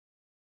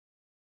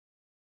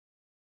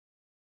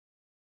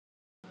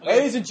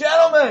Ladies and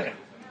gentlemen,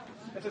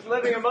 this is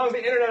Living Among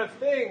the Internet of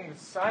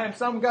Things. I am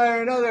some guy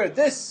or another.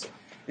 This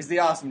is the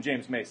awesome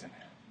James Mason.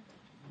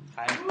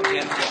 Hi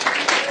again.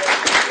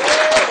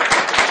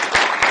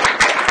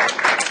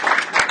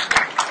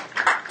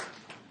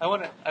 I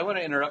want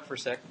to interrupt for a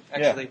sec.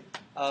 Actually,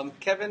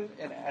 Kevin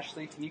and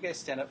Ashley, can you guys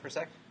stand up for a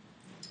sec?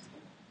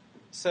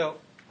 So,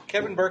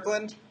 Kevin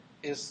Birkeland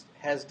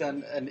has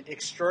done an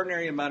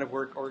extraordinary amount of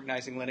work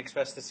organizing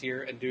LinuxFest this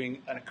year and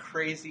doing a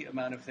crazy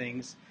amount of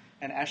things.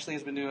 And Ashley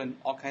has been doing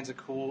all kinds of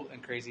cool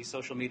and crazy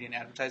social media and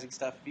advertising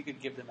stuff. If you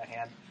could give them a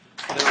hand.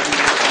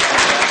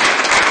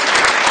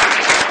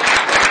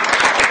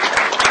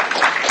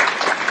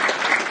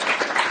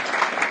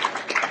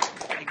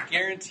 I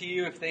guarantee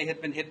you, if they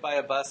had been hit by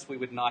a bus, we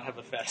would not have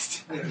a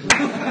fest.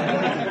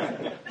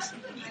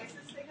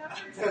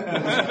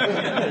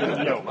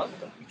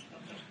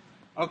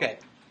 Okay,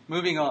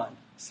 moving on.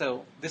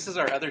 So this is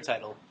our other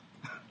title,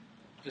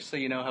 just so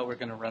you know how we're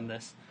going to run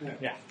this.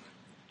 Yeah.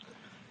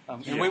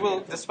 And we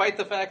will, despite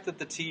the fact that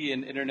the T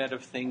in Internet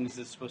of Things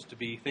is supposed to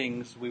be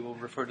things, we will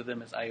refer to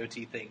them as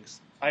IoT things.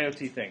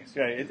 IoT things.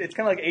 Yeah, it's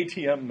kind of like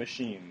ATM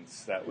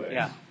machines that way.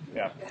 Yeah.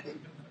 Yeah.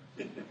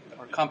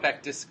 Or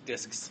compact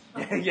discs.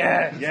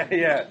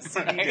 Yeah.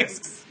 CD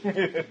discs.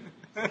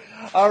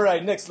 All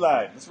right, next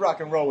slide. Let's rock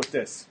and roll with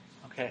this.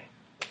 Okay.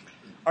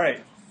 All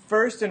right,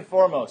 first and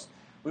foremost,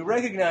 we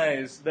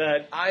recognize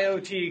that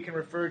IoT can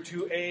refer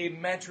to a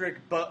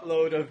metric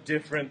buttload of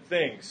different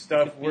things.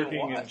 Stuff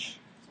working in...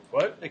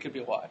 What? It could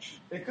be a watch.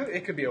 It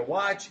could be a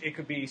watch. It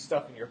could be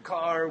stuff in your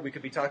car. We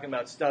could be talking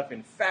about stuff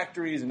in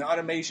factories and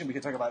automation. We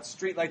could talk about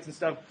streetlights and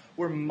stuff.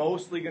 We're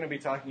mostly going to be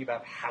talking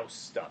about house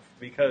stuff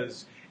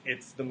because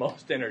it's the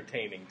most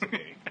entertaining to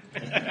me.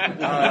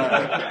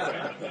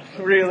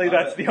 Really,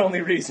 that's the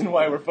only reason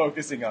why we're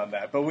focusing on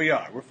that. But we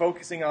are. We're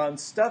focusing on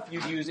stuff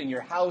you'd use in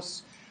your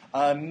house,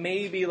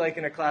 maybe like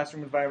in a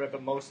classroom environment,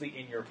 but mostly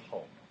in your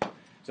home.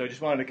 So I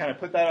just wanted to kind of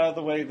put that out of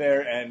the way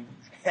there and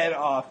head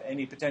off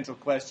any potential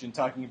question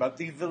talking about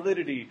the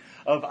validity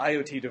of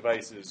IoT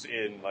devices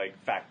in like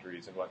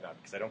factories and whatnot,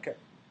 because I don't care.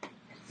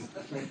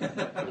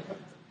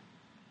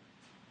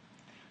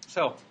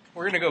 So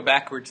we're going to go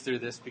backwards through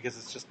this because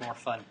it's just more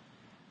fun.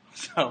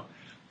 So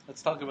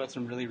let's talk about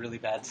some really, really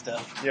bad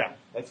stuff. Yeah,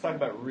 let's talk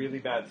about really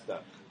bad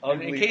stuff.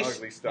 In case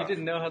ugly stuff. You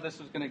didn't know how this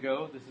was going to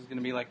go, this is going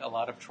to be like a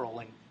lot of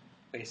trolling,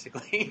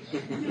 basically.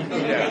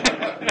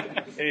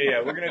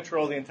 Yeah, we're going to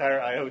troll the entire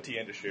IoT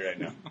industry right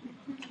now.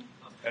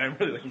 And I'm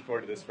really looking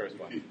forward to this first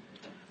one.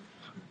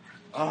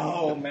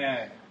 Oh,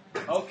 man.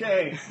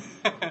 Okay.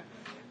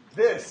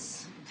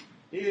 This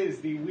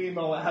is the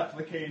Wemo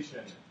application.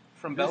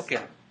 From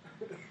Belkin.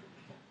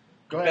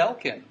 Go ahead.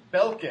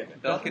 Belkin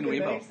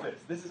Wemo. makes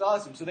this. This is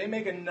awesome. So they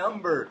make a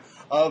number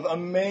of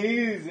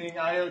amazing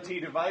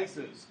IoT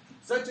devices,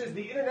 such as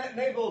the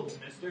internet-enabled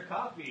Mr.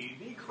 Coffee,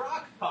 the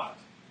crock pot,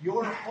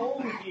 your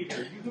home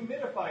heater,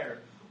 humidifier,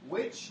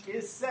 which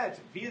is set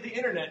via the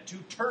internet to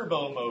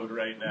turbo mode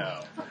right now.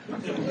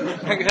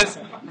 I guess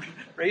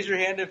raise your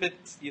hand if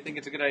you think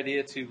it's a good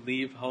idea to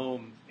leave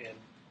home and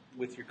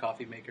with your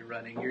coffee maker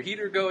running, your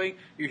heater going,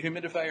 your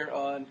humidifier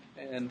on,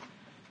 and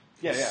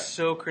it's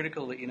so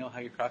critical that you know how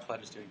your crock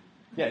pot is doing.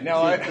 Yeah,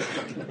 now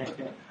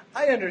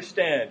I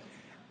understand.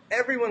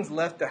 Everyone's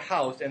left the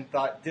house and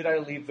thought, did I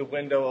leave the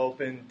window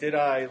open? Did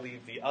I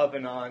leave the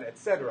oven on?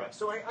 Etc.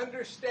 So I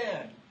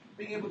understand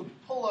being able to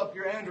pull up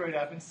your Android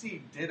app and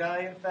see, did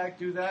I in fact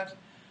do that?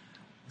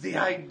 The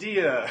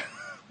idea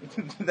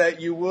that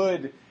you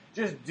would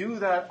just do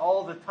that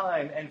all the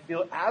time and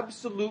feel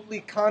absolutely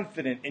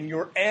confident in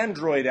your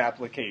Android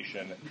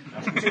application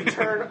to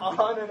turn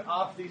on and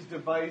off these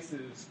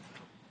devices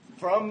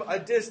from a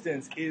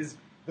distance is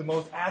the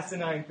most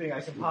asinine thing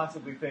I can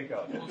possibly think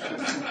of.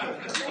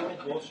 It's total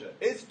bullshit.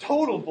 It's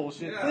total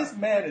bullshit. Yeah. This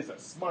man is a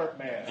smart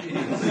man.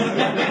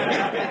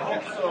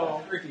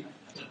 Also,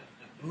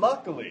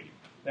 luckily,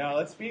 now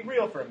let's be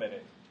real for a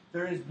minute,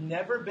 there has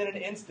never been an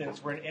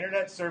instance where an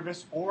internet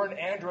service or an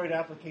Android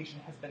application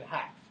has been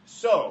hacked.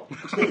 So,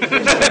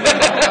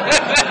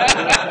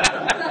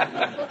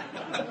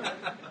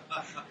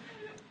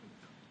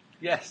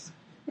 yes.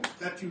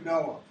 That you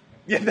know of.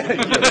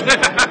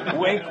 Yeah,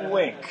 wink,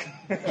 wink.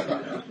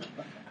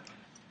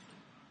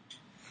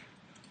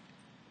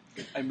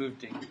 I moved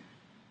Ding.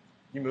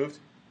 You moved?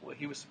 Well,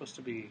 he was supposed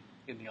to be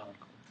in the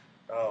encore.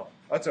 Oh,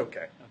 that's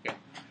okay. Okay.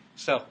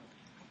 So,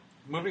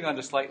 moving on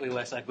to slightly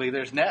less ugly,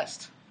 there's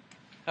Nest.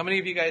 How many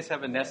of you guys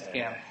have a Nest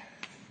Cam?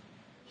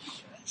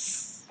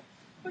 Yes.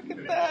 Look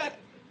at that.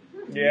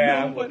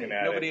 Yeah, I'm looking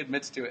at Nobody it.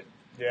 admits to it.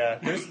 Yeah,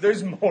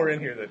 there's more in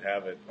here that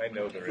have it. I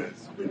know there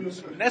is.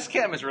 Nest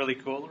Cam is really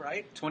cool,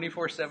 right?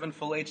 24/7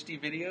 full HD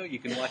video. You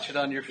can watch it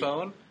on your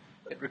phone.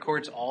 It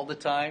records all the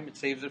time. It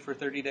saves it for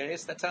 30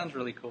 days. That sounds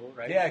really cool,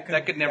 right? Yeah,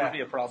 that could never be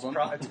a problem.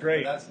 It's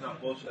great. That's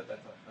not bullshit.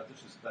 That's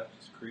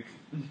just creepy.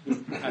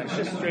 It's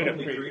just straight up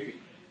creepy.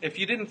 If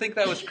you didn't think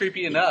that was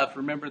creepy enough,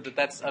 remember that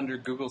that's under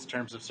Google's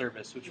terms of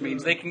service, which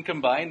means they can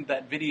combine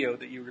that video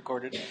that you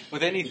recorded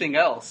with anything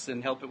else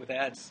and help it with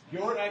ads.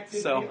 Your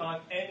activity on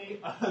any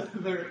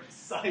other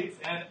sites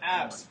and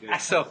apps.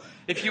 So,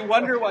 if you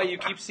wonder why you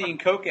keep seeing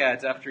Coke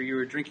ads after you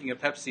were drinking a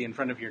Pepsi in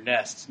front of your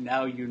Nest,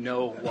 now you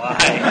know why.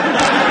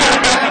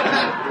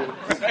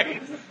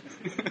 Right?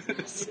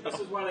 This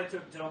is why they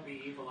took "Don't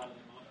Be Evil" out of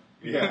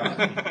the motto.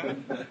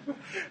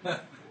 Yeah.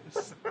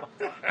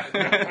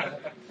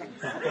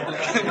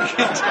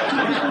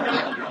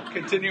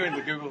 Continuing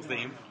the Google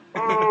theme.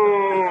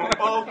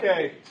 Oh,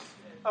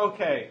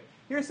 okay.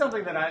 Here's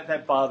something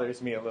that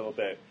bothers me a little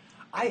bit.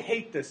 I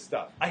hate this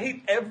stuff. I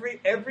hate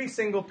every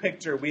single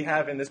picture we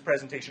have in this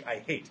presentation. I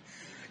hate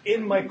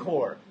in my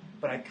core,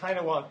 but I kind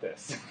of want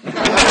this.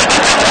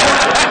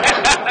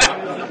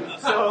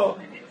 So,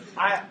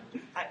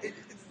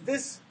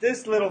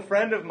 this little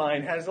friend of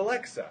mine has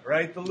Alexa,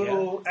 right? The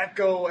little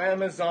Echo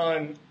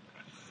Amazon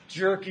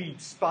jerky,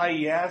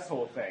 spy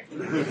asshole thing.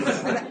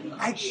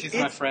 She's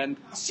my friend.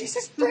 She's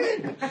his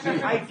friend.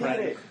 I get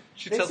it.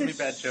 She tells me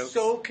bad jokes. This is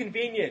so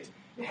convenient.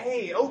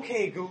 Hey,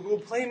 okay, Google,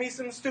 play me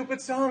some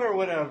stupid song or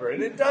whatever,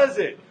 and it does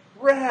it.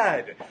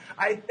 Rad.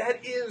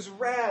 That is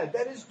rad.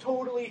 That is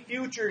totally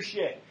future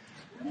shit.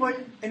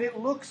 And it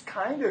looks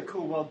kind of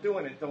cool while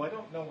doing it, though I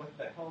don't know what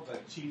the hell the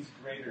cheese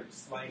grater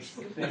slice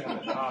thing on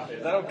the top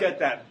is. I don't get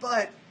that.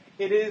 But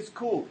it is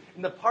cool.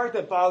 And the part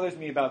that bothers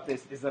me about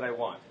this is that I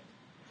want it.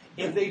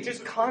 If they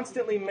just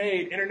constantly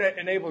made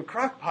internet-enabled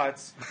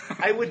crockpots,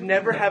 I would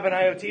never have an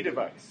IoT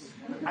device.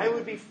 I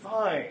would be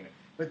fine.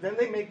 But then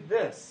they make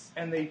this,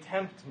 and they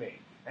tempt me.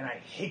 And I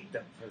hate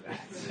them for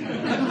that.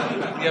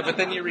 Yeah, but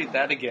then you read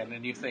that again,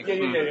 and you think,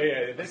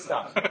 Yeah. This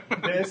stops me.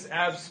 This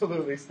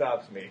absolutely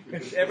stops me.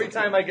 Every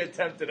time I get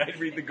tempted, I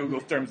read the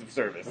Google terms of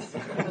service.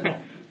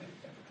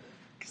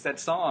 Because that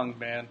song,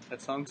 man,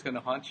 that song's going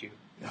to haunt you.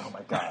 Oh,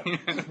 my God.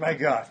 My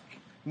God.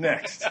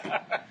 Next.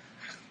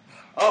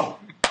 Oh,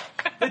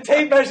 the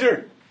tape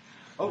measure.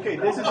 Okay,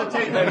 this is a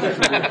tape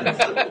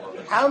measure.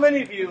 How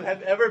many of you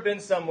have ever been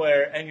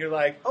somewhere and you're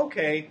like,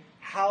 okay,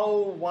 how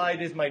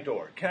wide is my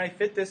door? Can I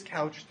fit this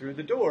couch through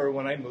the door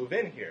when I move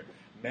in here?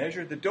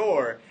 Measure the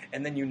door,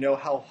 and then you know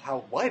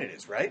how wide it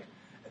is, right?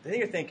 And then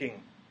you're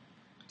thinking,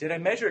 did I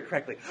measure it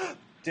correctly?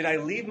 Did I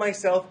leave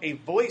myself a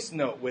voice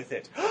note with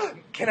it?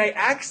 Can I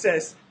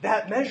access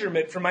that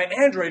measurement from my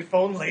Android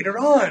phone later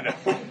on?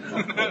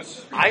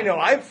 I know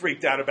I've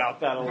freaked out about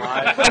that a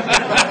lot.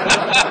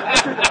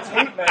 Measure the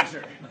tape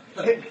measure.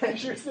 It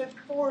measures it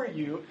for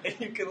you, and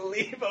you can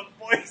leave a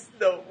voice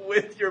note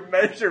with your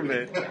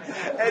measurement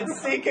and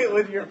sync it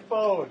with your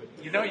phone.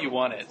 You know you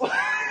want it.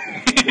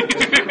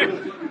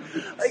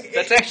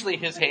 That's actually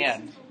his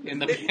hand in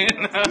the pin.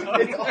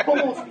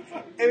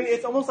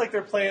 It's almost like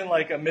they're playing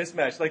like a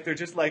mismatch. Like they're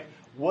just like,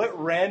 what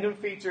random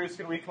features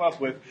can we come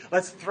up with?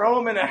 Let's throw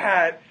them in a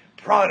hat.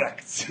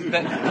 Products.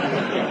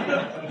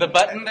 The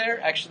button there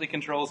actually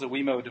controls a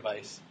Wemo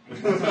device.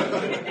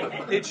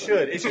 It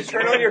should. It should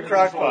turn on your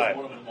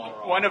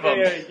crockpot. One of them.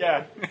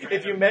 Yeah.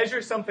 If you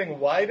measure something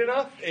wide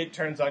enough, it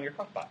turns on your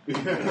crockpot.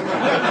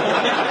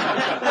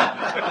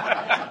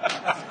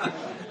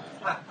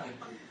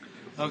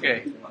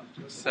 Okay,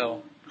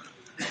 so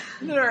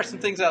there are some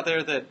things out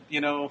there that,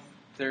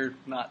 they're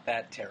not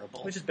that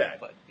terrible. Which is bad.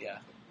 But, yeah,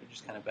 they're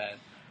just kind of bad.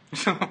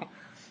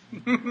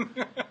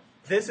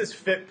 This is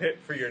Fitbit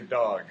for your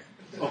dog.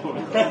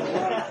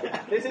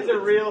 This is a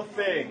real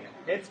thing.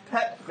 It's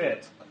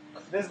PetFit.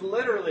 This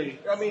literally,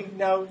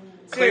 now,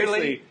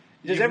 seriously.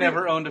 You've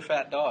never owned a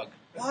fat dog.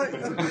 What?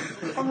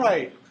 All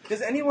right.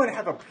 Does anyone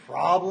have a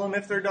problem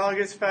if their dog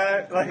is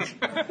fat? Like,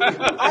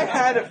 I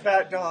had a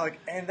fat dog,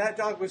 and that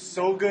dog was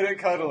so good at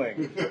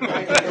cuddling.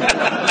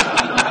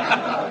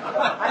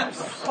 I'm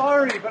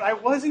sorry, but I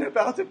wasn't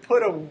about to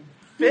put a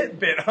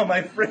Fitbit on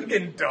my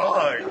freaking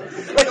dog.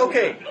 Like,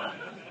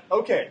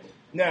 okay.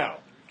 Now,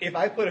 if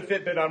I put a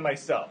Fitbit on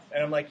myself,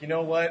 and I'm like, you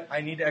know what,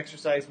 I need to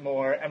exercise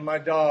more, and my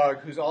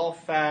dog, who's all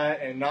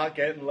fat and not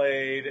getting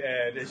laid,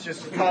 and it's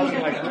just causing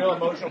like real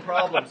emotional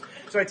problems,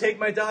 so I take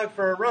my dog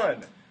for a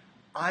run.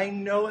 I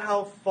know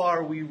how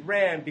far we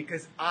ran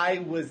because I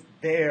was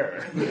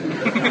there.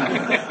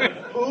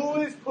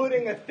 Who is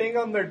putting a thing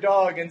on their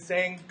dog and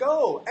saying,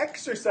 go,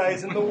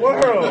 exercise in the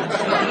world?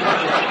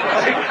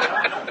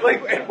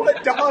 And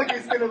what dog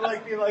is going to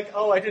be like,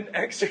 oh, I didn't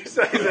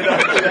exercise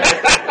enough today.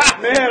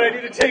 Man, I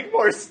need to take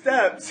more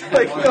steps.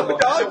 No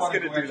dog's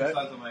going to do that.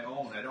 Exercise on my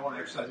own. I don't want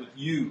to exercise with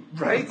you.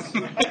 Right?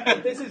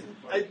 This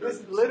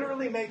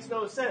literally makes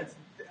no sense.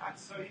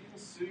 So you can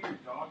sue your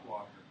dog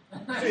walker. Oh,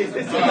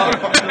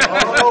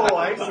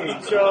 I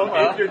see. So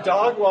if your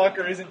dog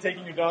walker isn't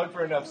taking your dog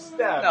for enough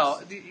steps. No,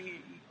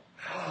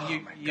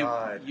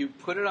 God. you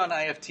put it on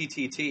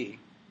IFTTT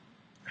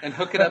and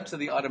hook it up to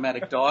the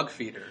automatic dog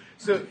feeder.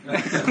 So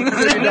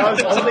your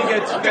dog only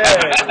gets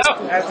fed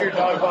after your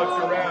dog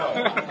walks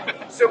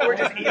around. So we're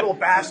just evil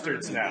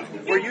bastards now.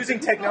 We're using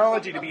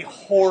technology to be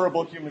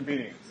horrible human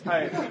beings.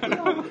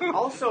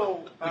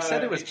 Also, you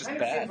said it was just bad,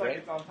 seems like right?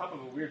 It's on top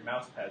of a weird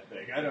mouse pad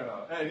thing. I don't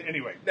know.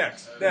 Anyway,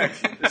 next.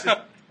 This is,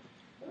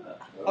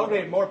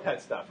 Okay, more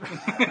pet stuff.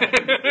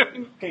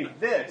 Okay,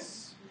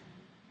 this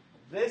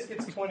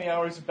gets 20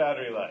 hours of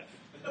battery life.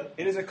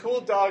 It is a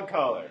cool dog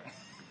collar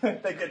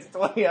that gets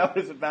 20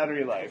 hours of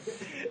battery life.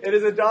 It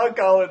is a dog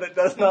collar that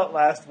does not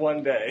last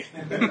one day.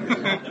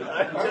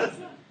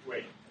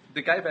 Wait.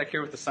 The guy back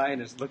here with the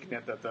sign is looking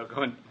at that though,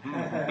 going,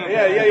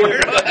 Yeah.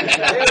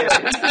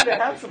 You seem to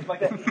have something like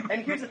that.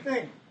 And here's the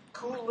thing: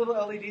 cool little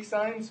LED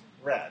signs,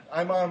 rad.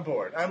 I'm on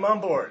board.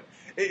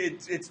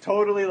 It's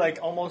totally like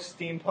almost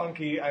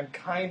steampunky. I'm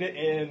kind of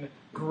in.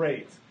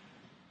 Great.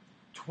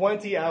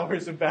 20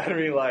 hours of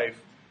battery life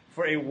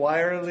for a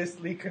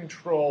wirelessly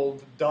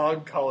controlled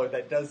dog collar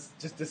that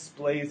just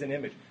displays an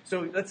image.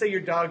 So let's say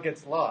your dog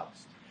gets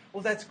lost.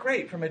 Well, that's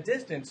great. From a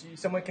distance,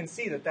 someone can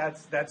see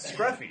that's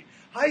Scruffy.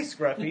 Hi,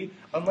 Scruffy.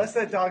 Unless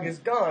that dog is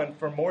gone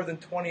for more than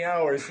 20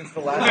 hours since the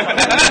last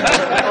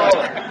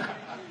time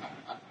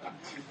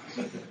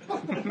you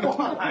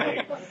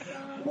Why?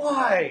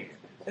 Why?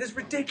 It is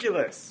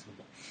ridiculous.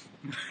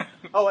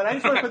 Oh, and I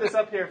just want to put this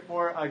up here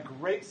for a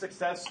great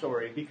success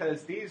story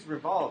because these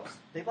revolves,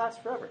 they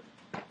last forever.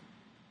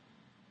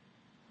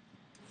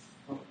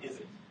 Is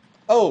it?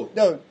 Oh,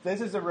 no, this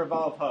is a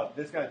Revolve hub.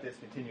 This got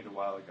discontinued a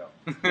while ago.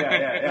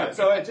 Yeah.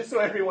 So just so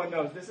everyone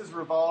knows, this is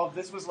Revolve.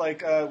 This was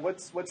like,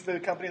 what's the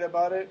company that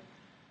bought it?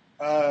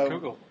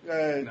 Google.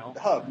 No.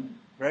 Hub,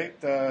 right?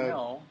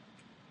 no.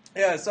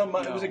 Yeah,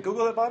 was it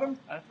Google that bought them?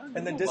 I thought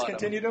And then Google bought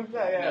discontinued them?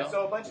 Yeah. No.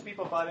 So a bunch of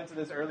people bought into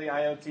this early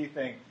IoT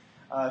thing,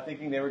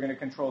 thinking they were going to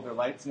control their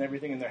lights and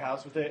everything in their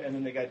house with it, and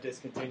then they got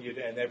discontinued,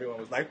 and everyone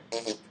was like,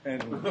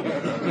 and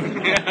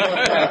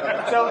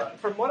so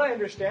from what I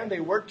understand,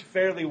 they worked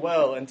fairly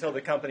well until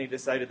the company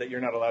decided that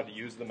you're not allowed to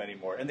use them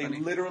anymore, and they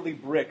literally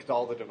bricked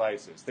all the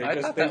devices. They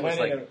I thought that was went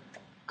in like- and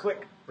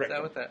click, brick. Is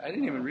that what that? I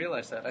didn't even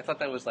realize that. I thought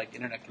that was like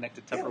internet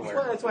connected Tupperware.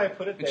 Well, that's why I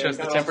put it there. It shows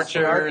the Got all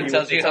temperature, snarky it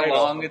tells with you the how title.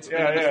 long it's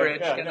been in the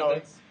fridge. kind No,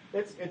 of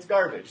thing. it's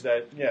garbage.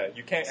 That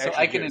you can't. So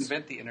actually I can use.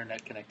 invent the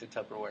internet connected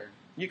Tupperware.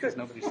 You could.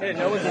 Nobody's Yeah, done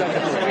no one's done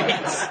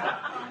it.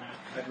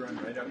 I'd run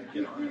right up and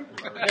get on it.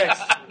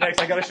 Next,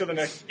 I gotta show the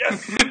next.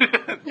 Yes,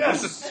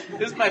 yes,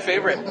 This is my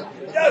favorite.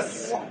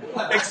 yes.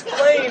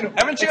 Explain.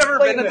 Haven't you ever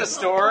explain been at the this.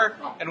 store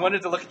and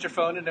wanted to look at your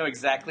phone and know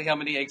exactly how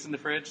many eggs in the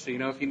fridge? So you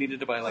know if you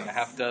needed to buy like a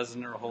half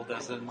dozen or a whole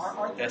dozen.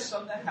 Aren't there Yes.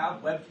 some that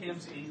have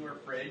webcams in your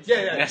fridge?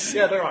 Yeah, Yes.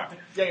 yeah, there are.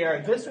 Yeah.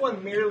 This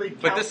one merely.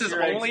 But counts this is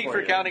your eggs only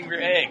for you. counting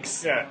your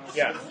eggs. Yeah.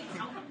 Yeah,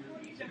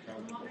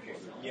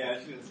 I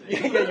was gonna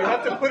say. Yeah, you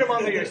have to put them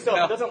on there yourself.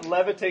 No. It doesn't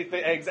levitate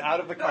the eggs out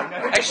of the carton.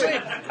 Actually,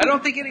 I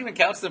don't think it even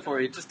counts them for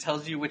you. It just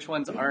tells you which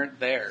ones aren't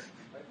there.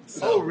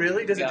 Oh,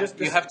 really? Does Yeah, it just?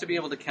 you have to be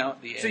able to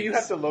count the eggs. So you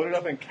have to load it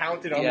up and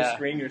count it on the Yeah.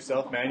 screen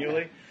yourself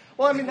manually?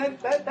 Well, I mean,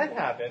 that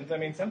happens. I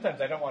mean,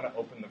 sometimes I don't want to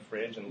open the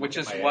fridge and look Which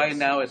at is my why eggs.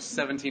 now it's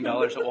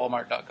 $17 at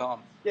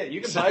Walmart.com. Yeah,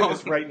 you can So- buy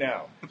this right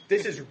now.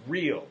 This is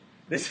real.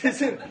 This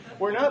isn't.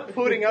 We're not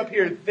putting up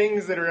here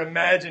things that are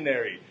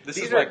imaginary. This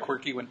These is are, why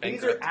Quirky went These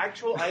bankrupt. are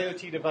actual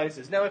IoT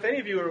devices. Now, if any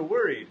of you are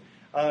worried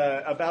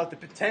about the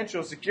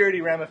potential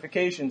security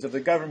ramifications of the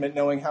government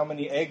knowing how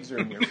many eggs are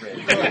in your fridge,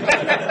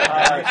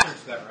 I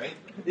researched that, right?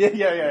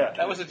 yeah.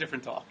 That was a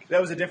different talk. That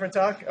was a different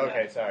talk?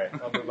 Okay, sorry.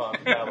 I'll move on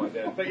from that one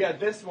then. But yeah,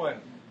 this one,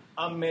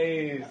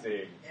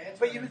 amazing.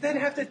 But you then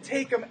have to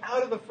take them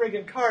out of the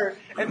friggin' cart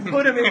and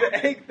put them in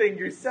the egg thing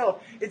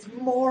yourself. It's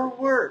more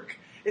work.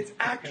 It's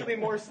actually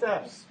more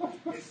steps.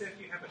 Except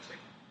you have a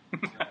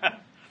chicken.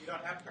 You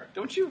don't have cards.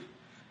 Don't you?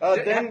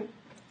 Then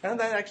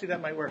that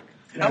might work.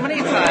 How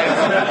many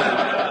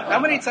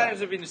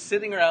times have you been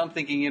sitting around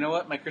thinking, you know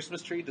what, my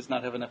Christmas tree does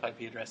not have enough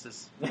IP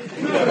addresses? Right?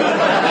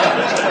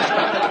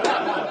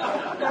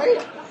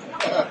 Right?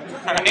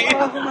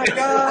 Oh my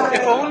god.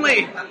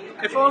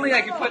 If only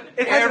I could put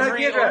It has an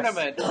every IP address.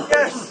 ornament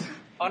Yes.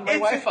 on my It's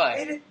Wi-Fi.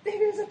 It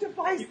is a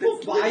device. People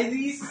that's buy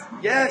these?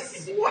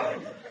 Yes.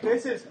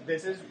 This is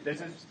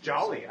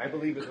Jolly, I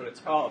believe is what it's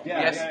called.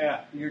 Yeah, Yes.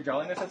 yeah. Your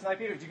jolliness has an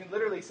IP address. You can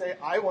literally say,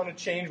 I want to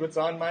change what's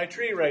on my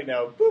tree right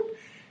now. Boop.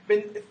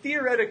 But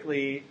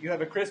theoretically, you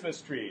have a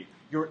Christmas tree.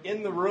 You're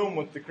in the room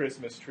with the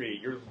Christmas tree.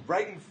 You're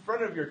right in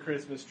front of your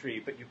Christmas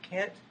tree, but you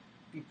can't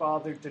be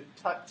bothered to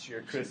touch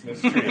your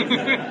Christmas tree.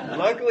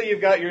 Luckily,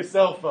 you've got your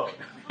cell phone.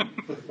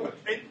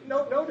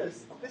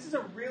 Notice, this is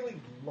a really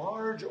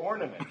large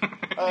ornament.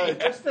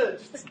 Just to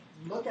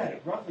look at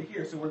it roughly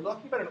here. So we're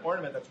talking about an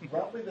ornament that's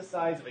roughly the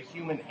size of a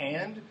human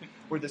hand,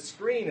 where the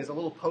screen is a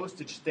little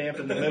postage stamp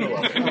in the middle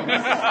of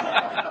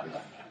it,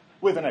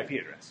 with an IP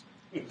address.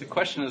 The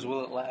question is,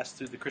 will it last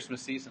through the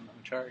Christmas season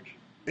on charge?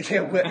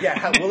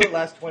 Will it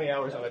last 20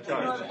 hours on a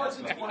charge?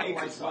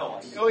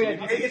 Oh,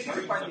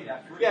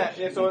 yeah.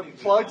 So it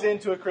plugs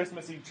into a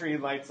Christmassy tree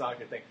light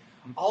socket thing.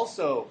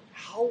 Also,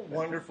 how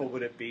wonderful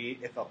would it be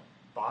if a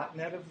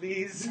botnet of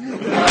these?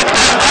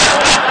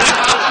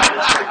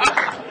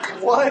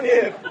 What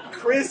if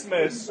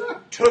Christmas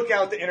took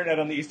out the internet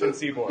on the Eastern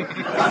Seaboard?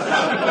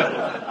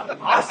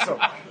 Awesome.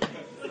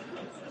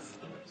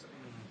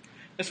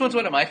 This one's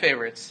one of my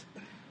favorites.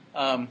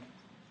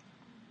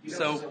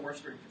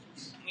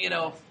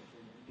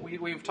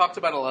 We've talked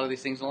about a lot of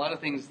these things. A lot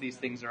of these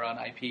things are on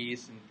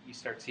IPs, and you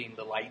start seeing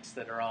the lights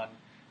that are on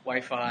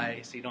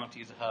Wi-Fi, so you don't have to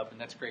use a hub, and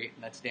that's great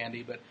and that's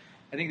dandy. But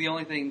I think the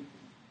only thing,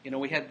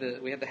 we had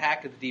the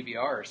hack of the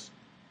DVRs,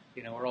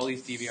 where all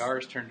these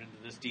DVRs turned into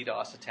this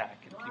DDoS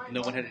attack, and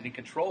no one had any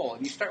control.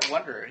 And you start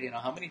wondering,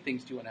 how many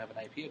things do you want to have an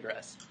IP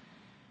address?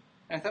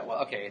 And I thought, well,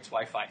 okay, it's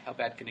Wi-Fi. How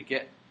bad can it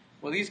get?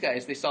 Well, these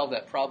guys, they solved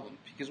that problem,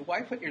 because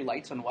why put your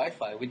lights on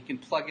Wi-Fi when you can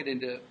plug it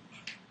into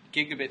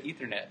gigabit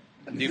Ethernet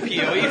and do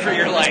PoE for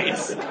your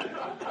lights?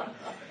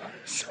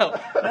 So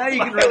now you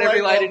can run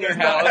every light in your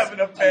house on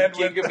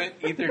gigabit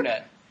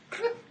Ethernet.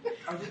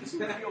 Are these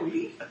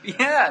PoE?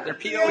 Yeah, they're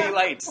PoE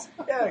lights.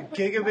 Yeah,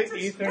 gigabit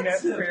Ethernet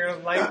for your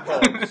light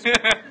bulbs.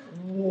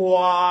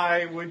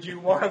 Why would you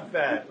want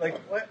that? Like,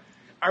 what?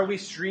 Are we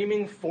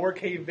streaming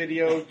 4K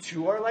video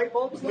to our light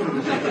bulbs?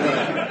 Aren't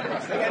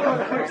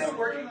they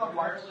working on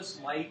wireless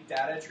light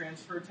data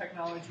transfer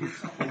technology or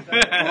something like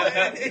that?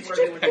 Well, it's where just-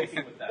 they were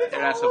taking with that.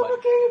 They're not so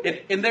much.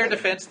 In their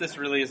defense, this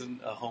really isn't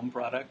a home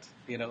product.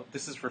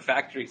 This is for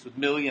factories with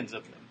millions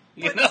of them.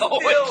 But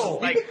It's still,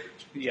 like,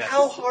 yes.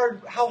 How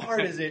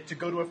hard is it to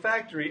go to a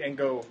factory and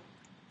go,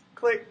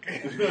 click?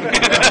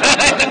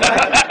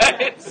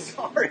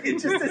 Sorry, it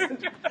just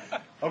isn't.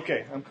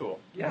 Okay, I'm cool.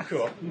 I'm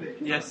cool.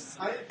 Yes.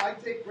 I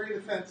take great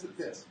offense at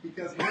this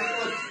because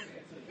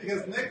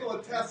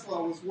Nikola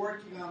Tesla was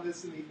working on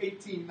this in the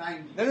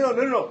 1890s.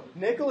 No.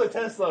 Nikola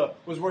Tesla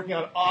was working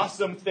on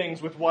awesome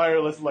things with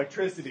wireless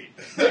electricity.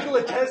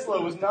 Nikola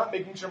Tesla was not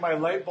making sure my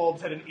light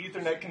bulbs had an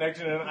Ethernet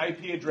connection and an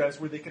IP address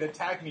where they could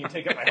attack me and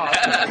take up my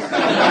hospital.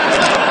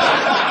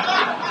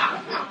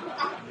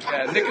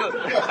 Yeah,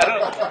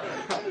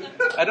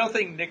 I don't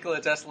think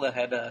Nikola Tesla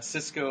had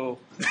Cisco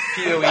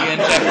PoE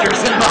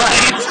injectors in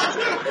mind.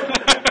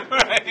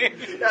 Right?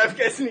 Yeah, I'm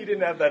guessing he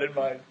didn't have that in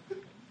mind.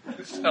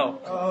 So,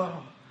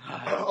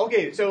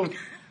 Okay, so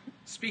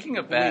speaking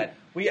of bad,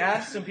 we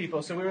asked some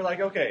people, so we were like,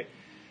 okay,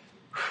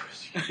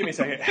 give me a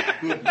second.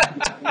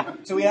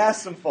 So we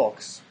asked some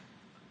folks,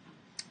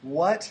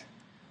 what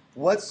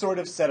sort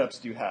of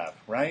setups do you have,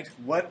 right?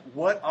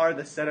 What are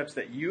the setups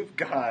that you've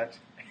got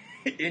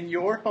in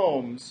your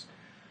homes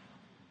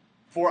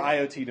for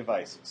IoT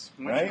devices,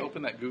 why don't you right?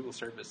 open that Google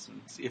service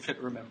and see if it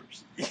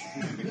remembers.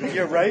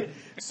 You're right.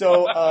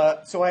 So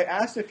I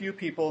asked a few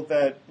people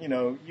that you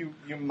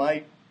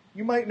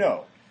might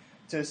know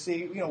to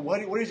see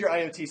what is your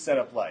IoT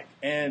setup like,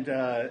 and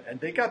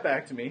they got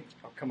back to me.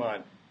 Oh, come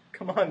on,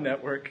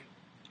 network.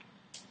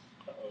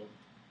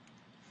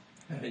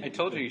 I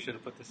told you should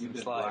have put this in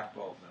the slide. Black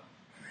bulb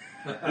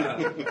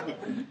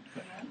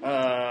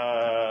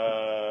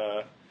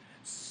now.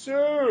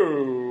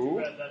 So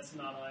Bet that's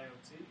not IoT.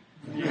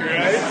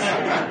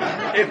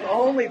 right? If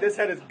only this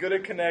had as good a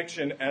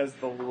connection as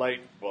the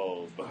light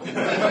bulb.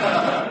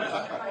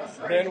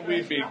 Then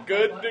we'd be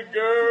good to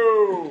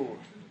go.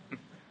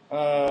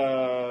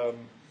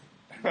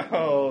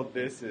 Oh,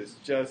 this is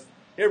just...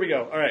 Here we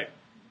go. All right.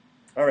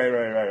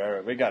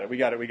 We got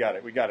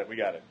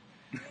it.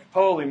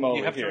 Holy moly.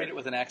 You have to here. read it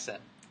with an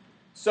accent.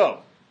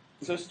 So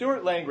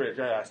Stuart Langridge,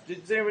 I asked.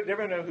 Does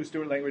everyone know who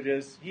Stuart Langridge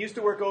is? He used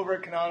to work over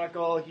at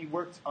Canonical. He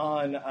worked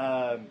on,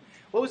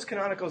 what was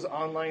Canonical's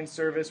online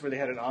service where they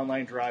had an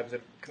online drive? Was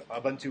it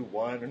Ubuntu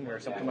One or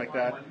something like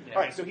that? Yeah.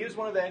 All right, so he was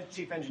one of the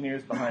chief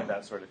engineers behind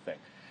that sort of thing.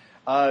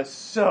 And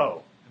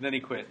then he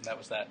quit, and that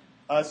was that.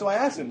 So I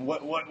asked him,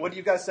 what do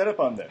you guys set up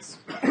on this?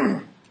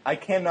 I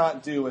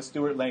cannot do a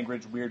Stuart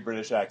Langridge weird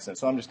British accent,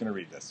 so I'm just going to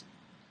read this.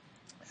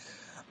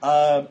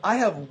 I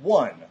have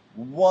one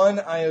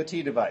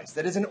IoT device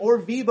that is an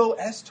Orvivo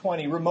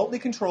S20 remotely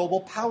controllable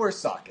power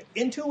socket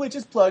into which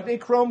is plugged a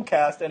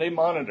Chromecast and a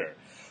monitor.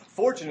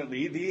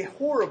 Fortunately, the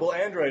horrible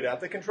Android app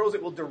that controls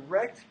it will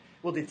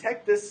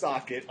detect this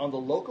socket on the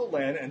local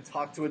LAN and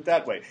talk to it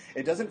that way.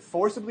 It doesn't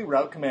forcibly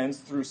route commands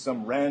through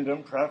some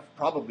random,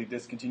 probably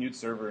discontinued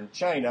server in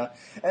China,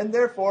 and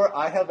therefore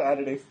I have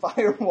added a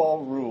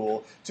firewall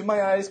rule to my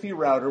ISP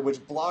router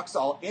which blocks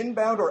all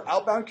inbound or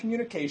outbound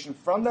communication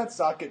from that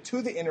socket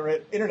to the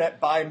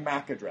internet by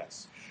MAC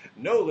address.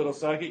 No, little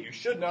socket, you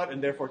should not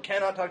and therefore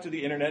cannot talk to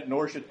the internet,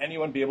 nor should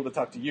anyone be able to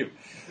talk to you.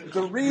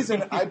 The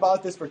reason I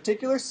bought this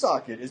particular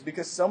socket is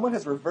because someone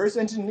has reverse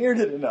engineered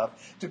it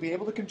enough to be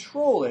able to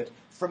control it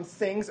from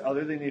things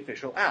other than the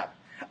official app.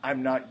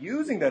 I'm not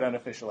using that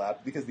unofficial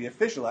app because the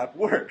official app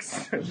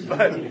works. but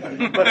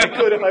I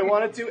could if I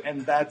wanted to,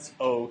 and that's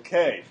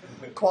okay.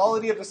 The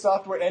quality of the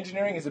software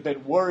engineering is a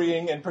bit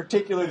worrying, in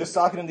particular the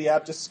socket and the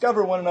app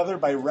discover one another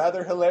by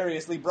rather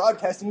hilariously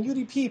broadcasting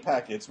UDP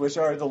packets, which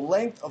are the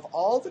length of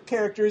all the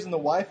characters in the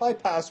Wi-Fi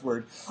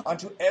password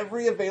onto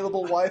every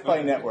available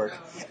Wi-Fi network,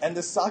 and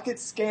the socket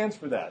scans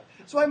for that.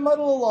 So I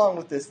muddle along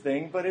with this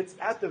thing, but it's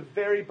at the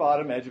very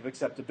bottom edge of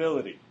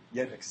acceptability,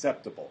 yet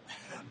acceptable.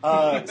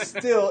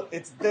 Still,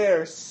 it's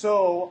there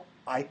so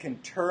I can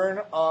turn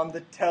on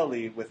the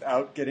telly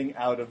without getting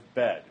out of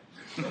bed.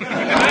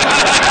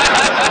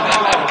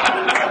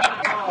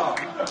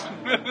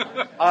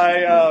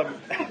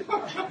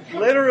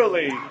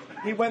 Literally,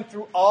 he went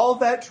through all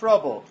that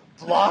trouble,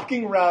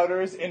 blocking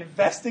routers,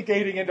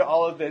 investigating into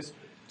all of this,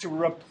 to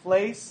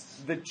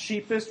replace the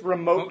cheapest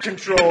remote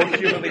control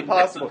humanly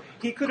possible.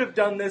 He could have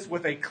done this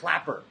with a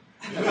clapper.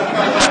 And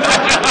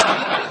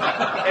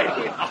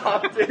he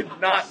opted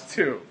not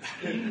to.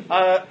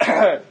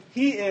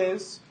 He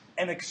is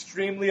an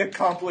extremely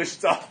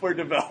accomplished software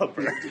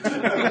developer.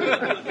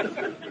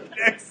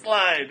 Next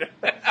slide.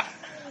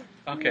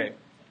 Okay,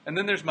 and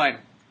then there's mine.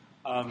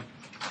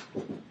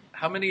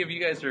 How many of you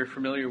guys are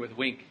familiar with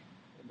Wink,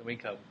 the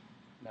Wink Hub?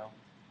 No?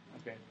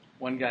 Okay,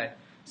 one guy.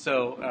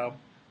 So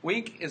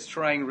Wink is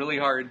trying really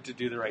hard to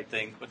do the right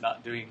thing, but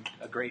not doing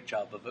a great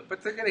job of it.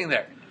 But they're getting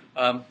there.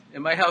 And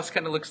my house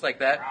kind of looks like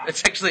that.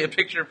 It's actually a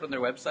picture from their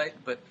website,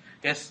 but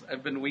yes,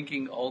 I've been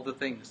winking all the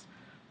things.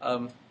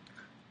 The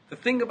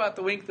thing about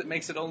the Wink that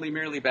makes it only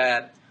merely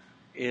bad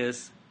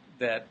is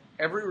that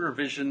every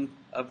revision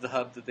of the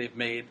hub that they've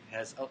made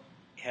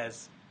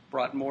has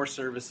brought more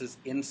services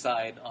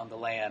inside on the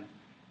LAN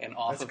and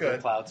off That's of good.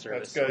 the cloud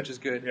service, That's good. which is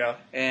good. Yeah.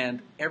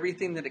 And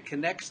everything that it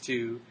connects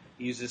to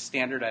uses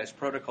standardized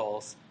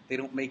protocols. They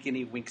don't make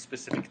any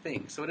Wink-specific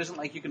things. So it isn't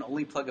like you can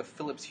only plug a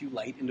Philips Hue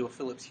light into a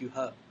Philips Hue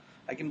hub.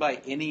 I can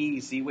buy any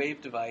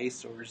Z-Wave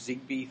device or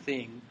Zigbee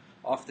thing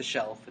off the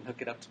shelf and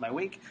hook it up to my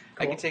Wink.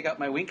 Cool. I can take out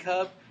my Wink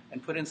hub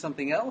and put in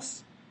something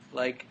else.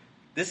 Like,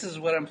 this is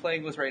what I'm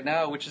playing with right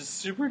now, which is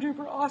super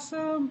duper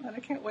awesome, and I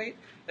can't wait.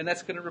 And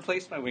that's going to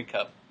replace my Wink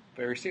hub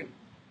very soon.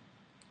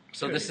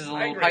 So Good. this is a I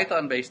little agree.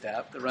 Python-based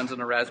app that runs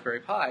on a Raspberry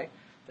Pi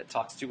that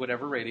talks to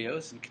whatever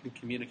radios and can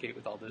communicate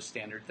with all those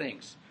standard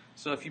things.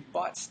 So if you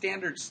bought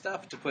standard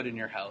stuff to put in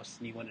your house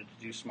and you wanted to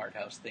do smart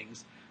house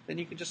things, then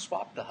you could just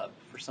swap the hub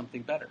for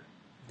something better.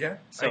 Yeah.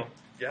 So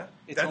yeah.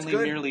 It's That's only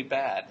good. merely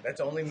bad.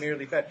 That's only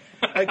merely bad.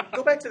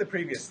 Go back to the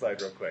previous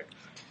slide real quick,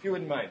 if you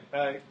wouldn't mind.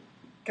 Mind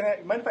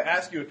if I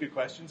ask you a few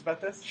questions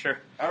about this? Sure.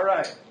 All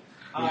right.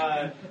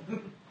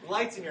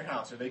 Lights in your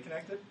house, are they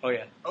connected? Oh,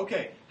 yeah.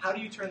 Okay. How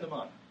do you turn them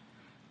on?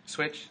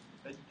 Switch?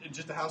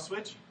 Just a house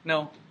switch?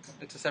 No,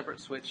 it's a separate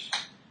switch.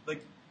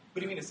 Like, what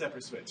do you mean a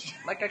separate switch?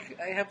 Like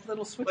I have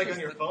little switches. Like on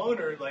your phone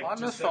or like on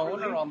the just phone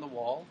separately? or on the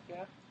wall,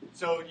 yeah.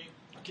 So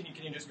can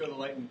you just go to the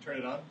light and turn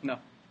it on? No.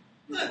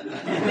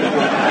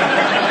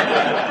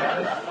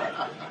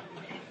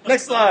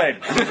 Next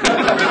slide.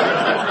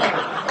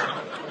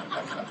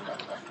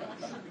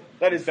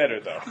 That is better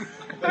though.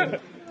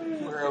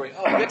 Where are we?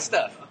 Oh, good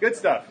stuff. Good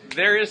stuff.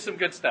 There is some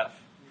good stuff.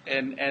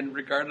 And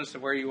regardless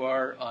of where you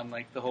are on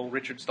like the whole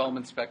Richard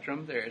Stallman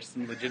spectrum, there is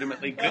some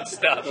legitimately good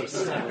stuff.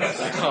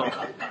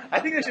 I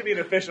think that should be an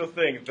official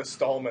thing, the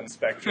Stallman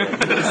spectrum.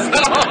 You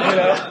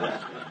know?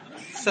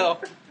 So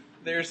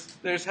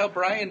there's how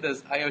Brian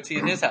does IoT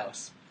in his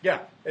house. Yeah,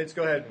 let's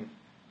go ahead and...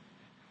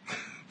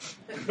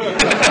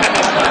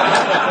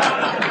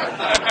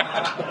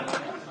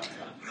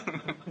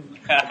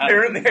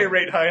 Apparently I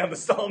rate high on the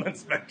Stallman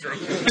spectrum.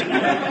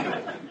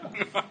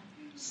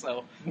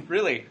 So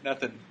really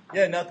nothing.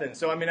 Yeah, nothing.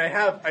 So I mean I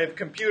have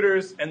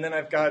computers and then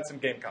I've got some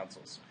game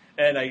consoles.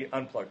 And I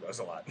unplug those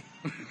a lot.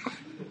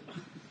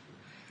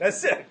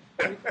 That's it.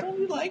 Don't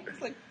you like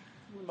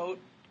remote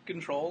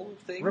control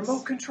things?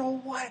 Remote control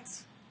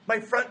what? My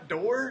front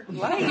door?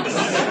 Lights.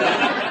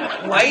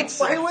 Lights.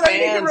 Why would I need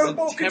fans, to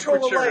remote and control a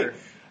temperature. light?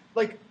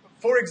 Like,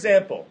 for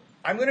example,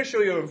 I'm going to show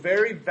you a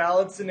very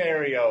valid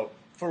scenario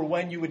for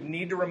when you would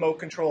need to remote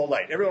control a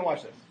light. Everyone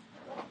watch this.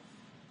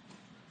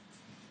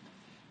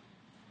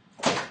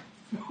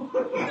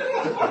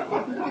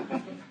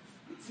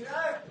 See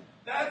that?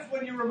 That's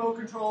when you remote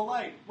control a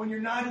light, when you're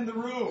not in the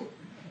room.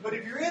 But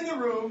if you're in the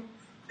room,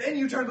 then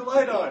you turn the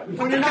light on.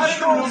 When you're not in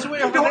the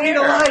room, you don't need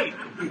a light.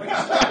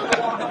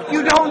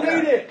 You don't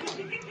need it.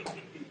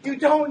 You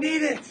don't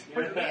need it.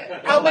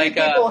 How many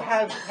people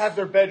have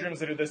their bedrooms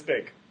that are this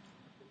big?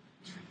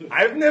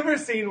 I've never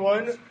seen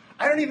one.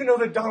 I don't even know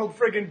that Donald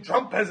friggin'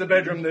 Trump has a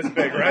bedroom this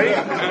big,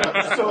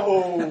 right?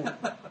 So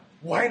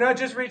why not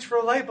just reach for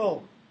a light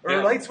bulb or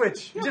a light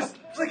switch? Just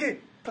flick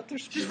it. But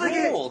there's Just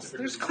rules. flick it.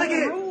 There's Flick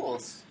clear it.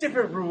 rules.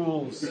 Different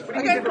rules. What do I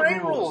you mean got different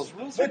great rules.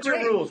 Rules are What's your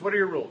great. rules? What are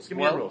your rules? Give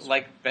me your rules.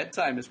 Like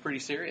bedtime is pretty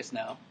serious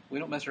now. We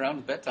don't mess around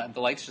with bedtime. The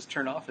lights just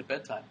turn off at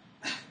bedtime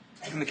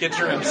in the kids'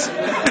 rooms.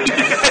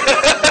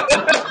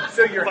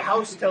 So your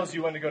house tells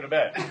you when to go to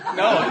bed.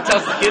 No, it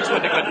tells the kids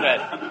when to go to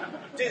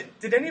bed.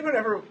 Did anyone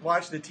ever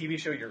watch the TV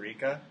show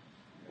Eureka?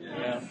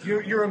 Yeah.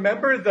 You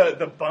remember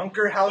the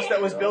bunker house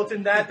that was built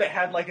in that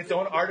had like its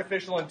own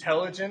artificial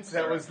intelligence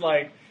that was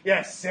like,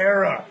 yeah,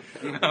 Sarah.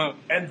 No.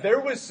 And there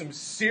was some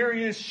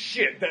serious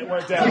shit that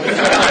went down.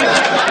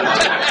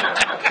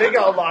 They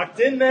got locked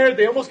in there.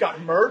 They almost got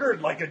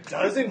murdered like a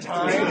dozen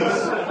times.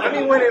 I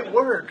mean, when it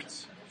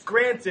worked.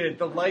 Granted,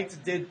 the lights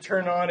did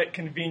turn on at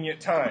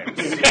convenient times.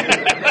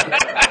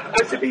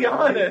 But to be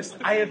honest,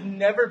 I have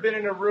never been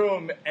in a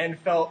room and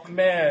felt,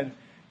 man,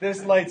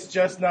 this light's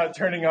just not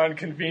turning on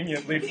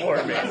conveniently for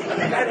me.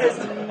 That has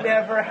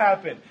never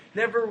happened.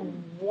 Never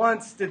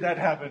once did that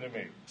happen to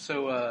me.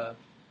 So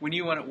when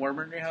you want it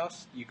warmer in your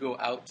house, you go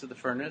out to the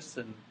furnace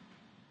and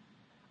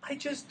I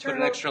just Put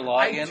turn an extra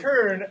log I in?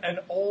 turn an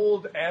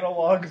old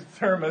analog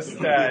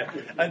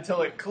thermostat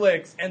until it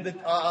clicks. And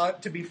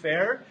to be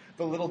fair,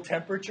 the little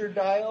temperature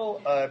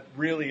dial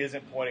really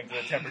isn't pointing to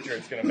the temperature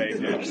it's going to make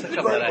it. a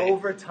But Luddite.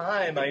 over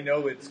time, I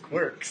know its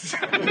quirks.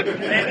 And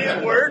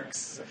it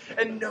works.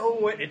 And no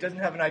one, it doesn't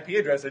have an IP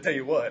address, I tell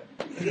you what.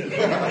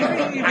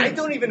 I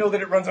don't even know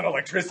that it runs on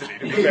electricity,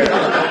 to be fair.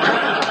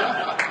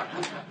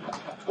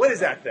 What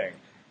is that thing?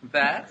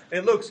 That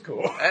It looks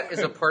cool. is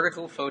a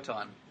particle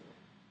photon.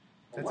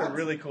 That's a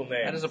really cool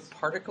name. That is a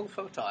particle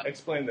photon.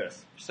 Explain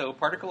this. So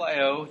Particle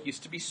I/O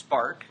used to be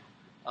Spark.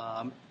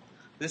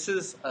 This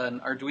is an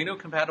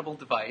Arduino-compatible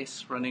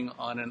device running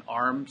on an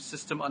ARM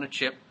system on a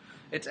chip.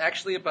 It's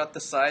actually about the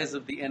size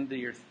of the end of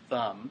your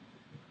thumb.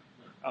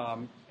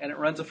 And it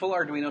runs a full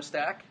Arduino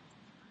stack.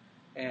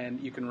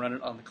 And you can run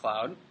it on the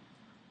cloud.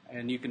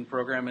 And you can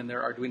program in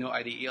their Arduino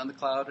IDE on the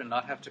cloud and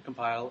not have to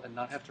compile and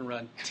not have to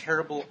run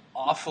terrible,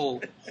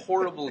 awful,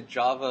 horrible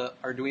Java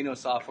Arduino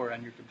software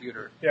on your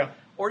computer. Yeah.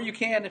 Or you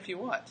can if you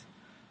want.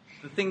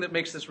 The thing that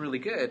makes this really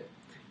good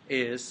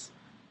is,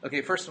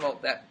 okay, first of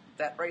all, that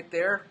right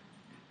there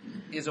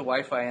is a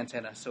Wi-Fi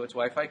antenna. So it's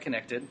Wi-Fi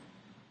connected,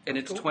 and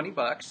it's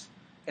 $20,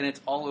 and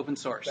it's all open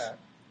source. That.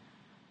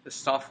 The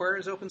software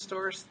is open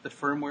source. The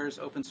firmware is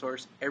open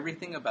source.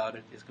 Everything about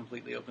it is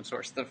completely open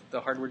source. The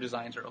hardware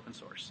designs are open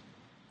source.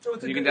 So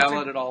it's You can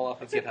download it all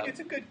off of GitHub. It's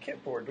a good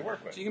kit board to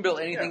work with. So you can build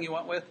anything you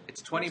want with.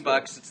 It's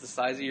 $20. It's the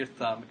size of your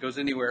thumb. It goes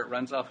anywhere. It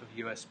runs off of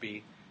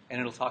USB, and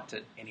it'll talk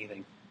to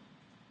anything.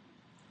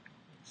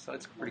 So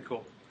it's pretty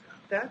cool.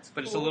 That's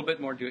But it's a little bit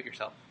more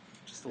do-it-yourself.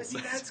 Just a little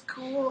bit. that's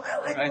cool. I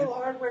like Right. a little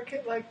hardware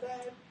kit like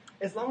that.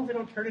 As long as I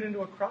don't turn it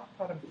into a crock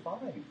pot, I'm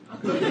fine.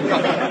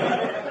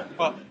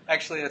 Well,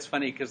 actually, that's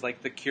funny because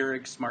like the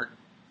Keurig Smart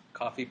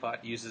Coffee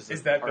Pot uses.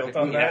 Is that built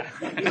particle- on that?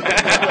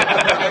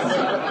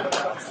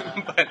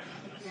 Yeah. But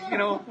you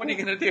know, what are you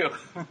going to do?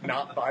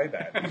 Not buy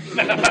that.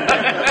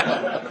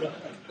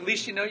 At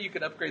least you know you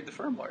could upgrade the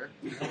firmware.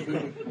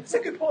 That's a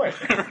good point.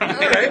 All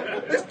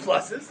right, there's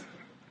pluses.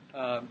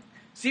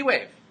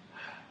 Z-Wave.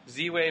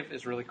 Z-Wave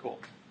is really cool.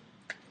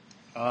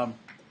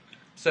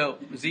 So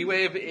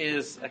Z-Wave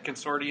is a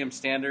consortium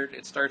standard.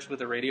 It starts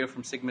with a radio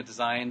from Sigma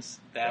Designs.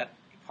 That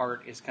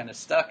part is kind of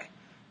stuck.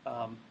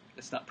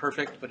 It's not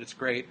perfect, but it's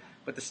great.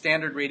 But the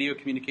standard radio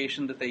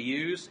communication that they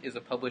use is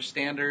a published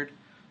standard.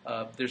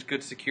 There's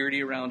good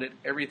security around it.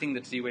 Everything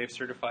that's Z-Wave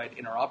certified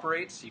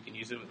interoperates. You can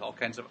use it with all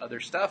kinds of other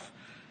stuff.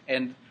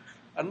 And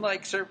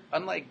unlike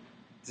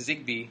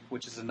Zigbee,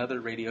 which is another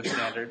radio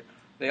standard,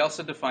 they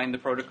also define the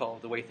protocol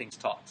of the way things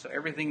talk. So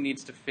everything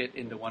needs to fit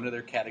into one of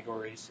their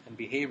categories and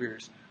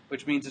behaviors,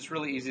 which means it's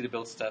really easy to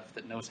build stuff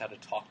that knows how to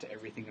talk to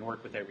everything and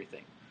work with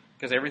everything.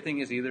 Because everything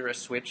is either a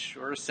switch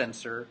or a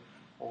sensor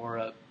or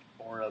a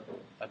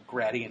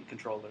gradient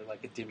controller,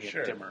 like a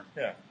dimmer.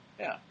 Yeah.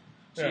 Yeah.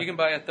 So Yeah. you can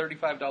buy a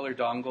 $35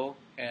 dongle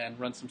and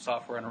run some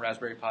software on a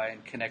Raspberry Pi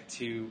and connect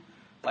to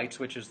light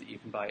switches that you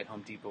can buy at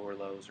Home Depot or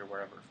Lowe's or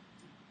wherever,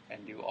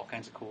 and do all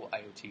kinds of cool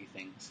IoT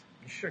things.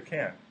 You sure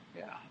can.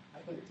 Yeah.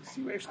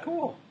 Z-Wave's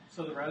cool.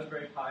 So the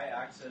Raspberry Pi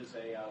acts as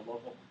a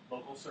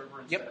local server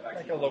instead Yep. of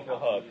actually Like a local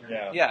hub.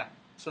 Yeah. Yeah.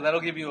 So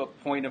that'll give you a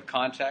point of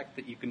contact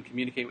that you can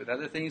communicate with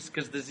other things,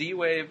 because the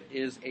Z-Wave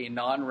is a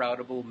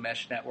non-routable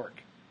mesh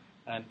network.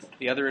 And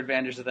the other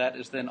advantage of that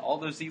is then all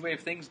those Z-Wave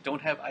things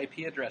don't have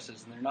IP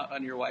addresses, and they're not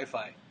on your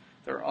Wi-Fi.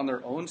 They're on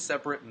their own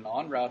separate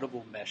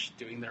non-routable mesh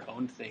doing their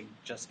own thing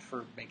just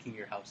for making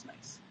your house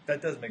nice.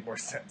 That does make more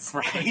sense.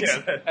 Right?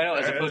 Yeah, I know,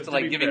 as opposed to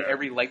like be giving fair.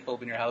 every light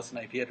bulb in your house an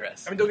IP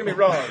address. I mean, don't get me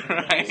wrong.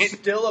 Right?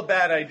 Still a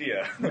bad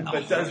idea.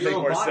 But does make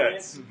more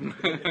sense.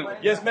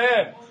 Yes,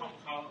 ma'am.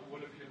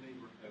 What if your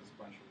neighbor has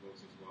a bunch of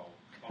those as well?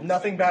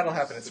 Nothing bad will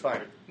happen. It's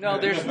fine. No,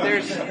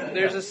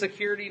 there's a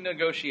security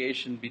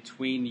negotiation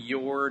between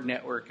your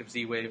network of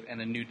Z-Wave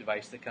and a new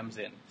device that comes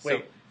in. So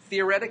Wait.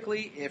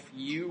 theoretically, if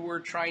you were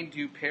trying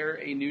to pair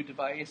a new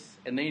device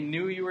and they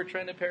knew you were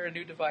trying to pair a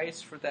new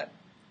device for that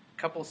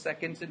couple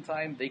seconds in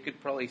time, they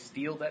could probably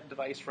steal that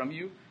device from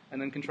you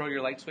and then control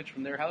your light switch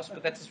from their house,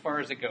 but that's as far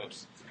as it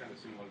goes. It's kind of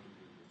similar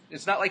to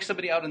It's not like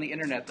somebody out on the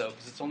internet, though,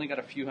 because it's only got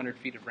a few hundred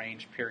feet of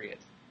range, period.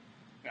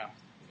 Yeah.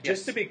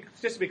 Just to be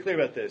clear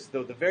about this,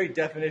 though, the very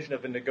definition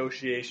of a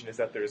negotiation is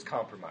that there is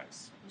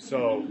compromise.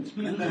 So,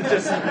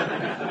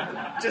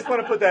 just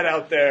want to put that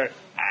out there.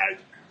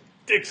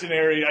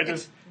 Dictionary.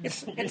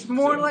 It's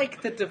more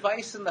like the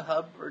device and the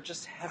hub are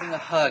just having a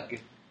hug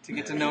to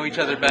get to know each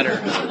other better.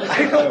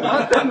 I don't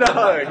want them to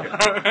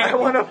hug. I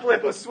want to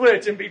flip a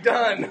switch and be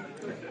done.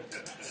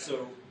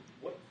 So,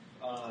 what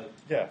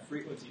Yeah.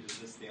 frequency does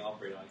this thing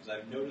operate on? Because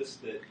I've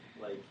noticed that,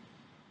 like,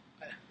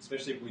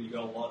 especially when you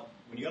got a lot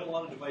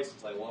of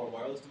devices, like a lot of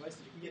wireless devices,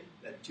 you can get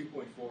that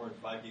 2.4 and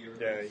 5 gigahertz.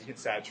 Yeah, you can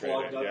saturate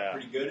clogged it, up yeah.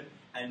 pretty good.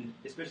 And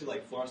especially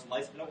like fluorescent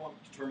lights, I don't want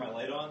to turn my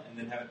light on and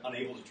then have it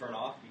unable to turn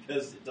off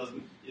because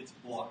it's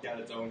blocked out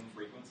its own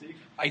frequency.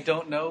 I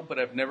don't know, but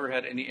I've never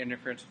had any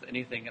interference with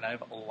anything, and I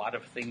have a lot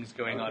of things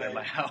going on in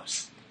my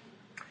house.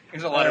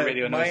 There's a lot of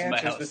radio My noise in my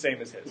answer is house. the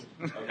same as his.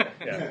 Okay.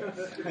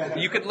 Yeah.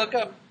 You could look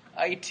up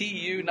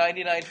ITU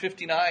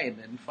 9959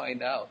 and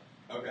find out.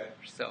 Okay.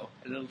 So,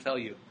 and it'll tell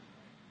you.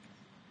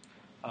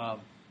 An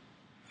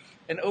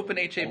open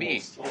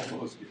HAB.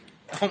 almost.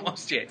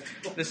 Almost yet.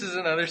 This is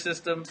another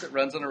system that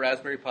runs on a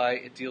Raspberry Pi.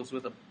 It deals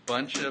with a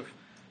bunch of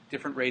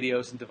different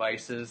radios and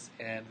devices,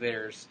 and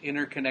there's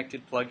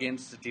interconnected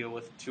plugins to deal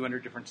with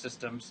 200 different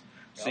systems.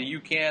 So you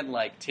can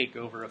like take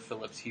over a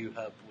Philips Hue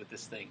hub with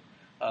this thing.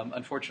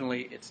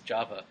 Unfortunately, it's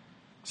Java,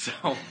 so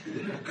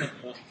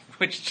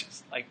which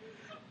just like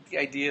the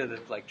idea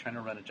that like trying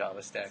to run a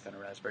Java stack on a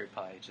Raspberry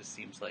Pi just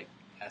seems like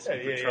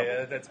asking for trouble.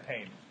 Yeah, that's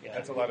pain. Yeah.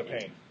 That's a lot of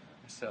pain.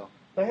 So,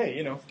 But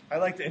hey, I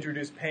like to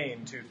introduce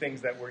pain to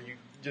things that were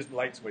just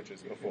light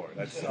switches before.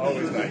 That's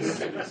always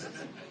nice.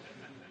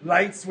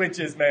 Light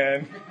switches,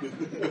 man.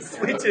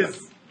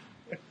 Switches.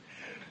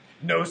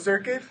 No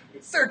circuit?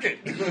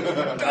 Circuit.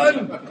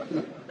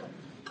 Done.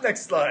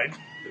 Next slide.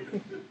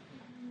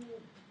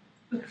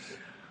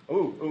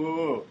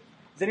 Ooh.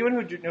 Does anyone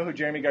know who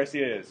Jeremy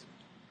Garcia is?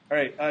 All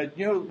right.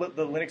 You know what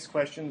the Linux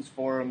questions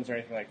forums or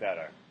anything like that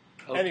are?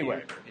 okay.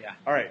 Anyway. Yeah.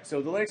 All right.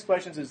 So the Linux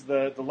questions is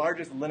the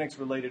largest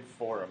Linux-related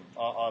forum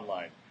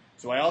online.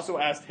 So I also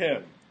asked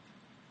him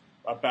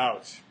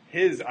about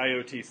his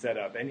IoT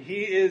setup, and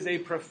he is a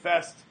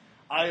professed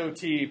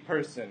IoT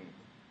person.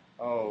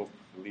 Oh,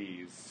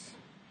 please.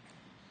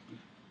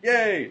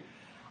 Yay!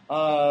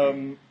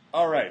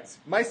 All right.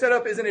 My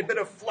setup is in a bit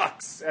of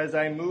flux as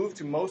I move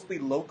to mostly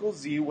local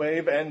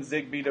Z-Wave and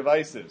Zigbee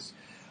devices.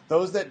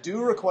 Those that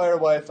do require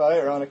Wi-Fi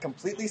are on a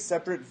completely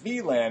separate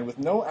VLAN with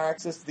no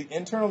access to the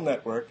internal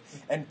network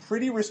and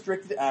pretty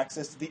restricted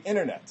access to the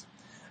internet.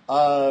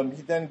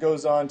 He then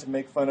goes on to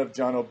make fun of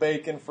John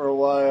O'Bacon for a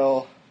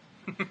while.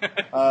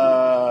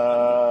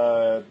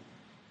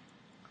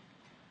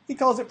 He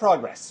calls it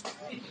progress.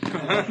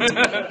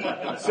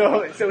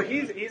 So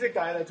he's a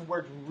guy that's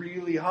worked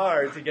really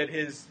hard to get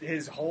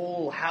his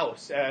whole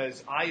house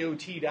as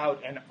IoT'd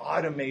out and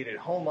automated,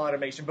 home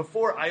automation.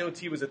 Before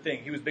IoT was a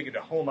thing, he was big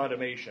into home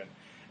automation.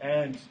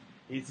 And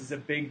this is a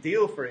big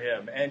deal for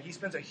him. And he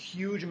spends a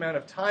huge amount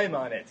of time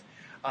on it.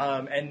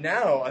 And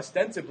now,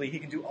 ostensibly, he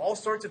can do all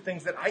sorts of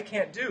things that I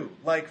can't do.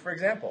 Like, for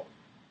example...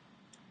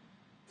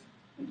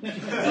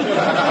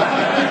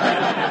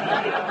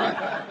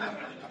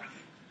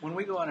 When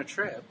we go on a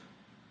trip,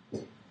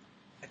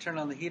 I turn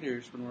on the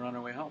heaters when we're on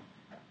our way home.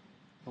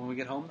 When we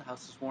get home, the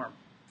house is warm.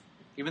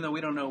 Even though we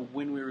don't know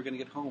when we were going to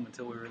get home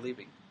until we were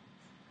leaving.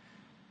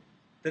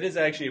 That is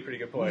actually a pretty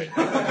good point.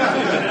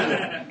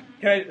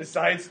 A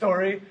side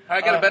story? I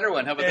got a better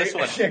one. How about this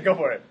one? Yeah, go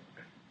for it.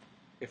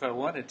 If I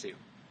wanted to.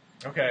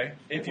 Okay.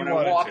 If you when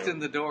wanted I walked to. in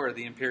the door,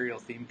 the Imperial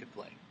theme could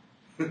play.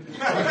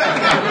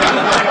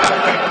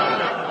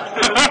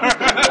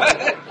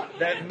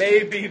 That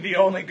may be the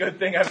only good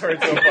thing I've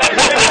heard so far.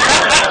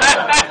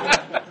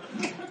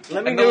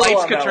 Let me And the noodle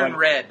lights on could that turn one.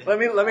 red. Let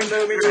me noodle on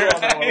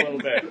that one a little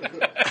bit.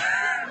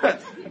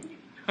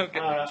 Okay.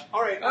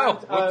 All right.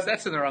 Whoops,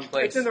 that's in the wrong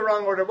place. It's in the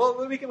wrong order.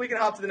 Well, we can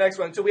hop to the next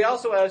one. So we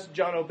also asked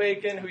John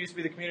O'Bacon, who used to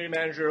be the community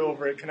manager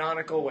over at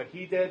Canonical, what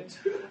he did.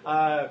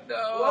 No.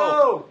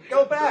 Whoa!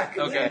 Go back.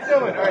 Okay. What are you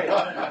doing? All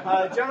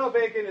right. John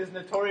O'Bacon is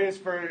notorious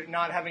for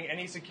not having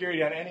any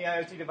security on any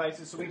IoT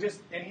devices. So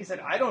and he said,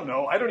 I don't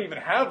know. I don't even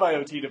have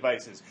IoT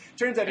devices.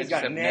 Turns out he's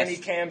got nanny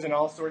cams and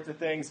all sorts of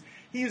things.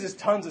 He uses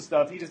tons of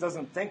stuff. He just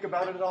doesn't think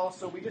about it at all.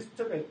 So we just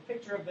took a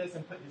picture of this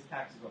and put his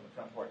taxes on the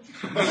front porch.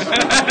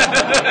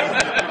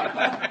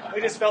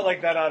 We just felt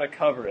like that ought to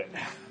cover it.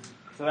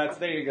 So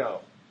there you go.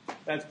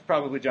 That's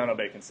probably John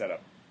O'Bacon's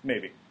setup.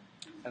 Maybe.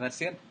 And that's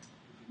the end.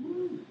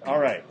 All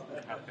right.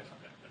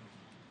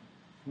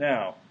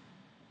 Now.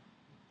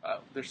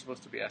 They're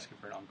supposed to be asking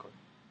for an encore.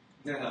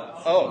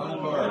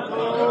 Oh.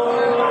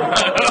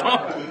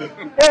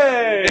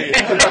 Hey!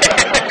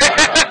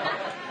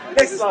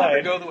 Next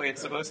slide. Go the way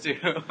it's supposed to.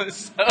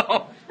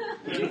 So.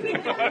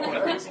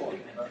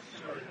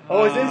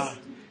 Oh, is this?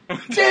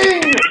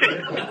 Ding!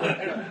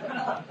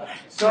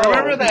 So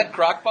remember that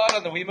Crockpot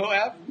on the Wemo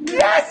app?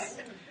 Yes!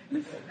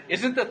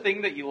 Isn't the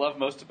thing that you love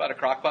most about a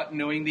Crockpot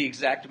knowing the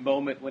exact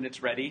moment when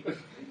it's ready?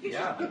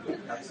 Yeah,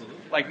 absolutely.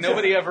 Like,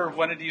 nobody ever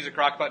wanted to use a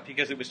Crockpot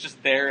because it was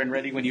just there and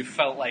ready when you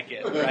felt like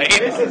it, right?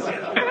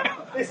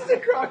 This is a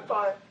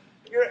Crockpot.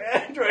 Your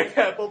Android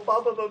app will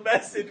pop up a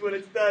message when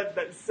it's done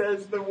that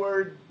says the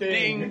word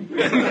ding.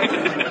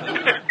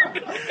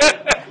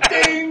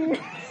 Ding!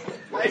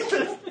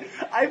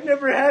 I've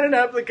never had an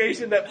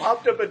application that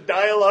popped up a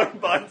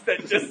dialog box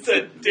that just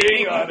said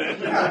ding on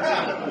it.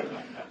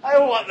 I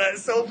want that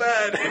so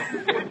bad.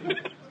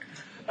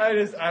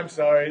 I'm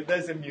sorry.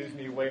 This amused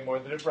me way more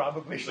than it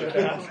probably should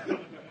have.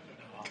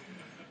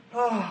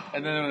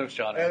 And then it was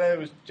John. And then it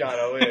was John.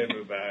 All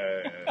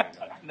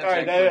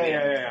right,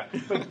 yeah.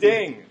 But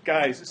ding,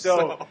 guys.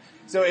 So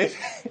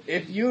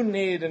if you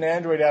need an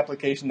Android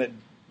application that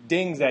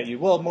dings at you,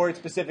 well, more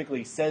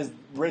specifically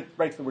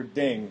writes the word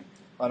ding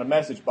on a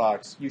message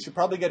box, you should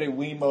probably get a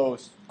Wemo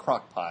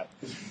Crockpot.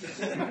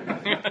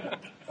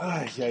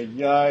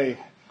 Ay.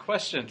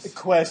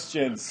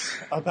 Questions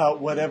about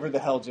whatever the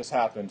hell just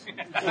happened.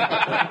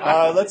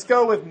 Let's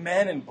go with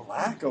Man in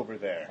Black over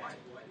there. Why do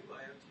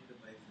IoT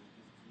devices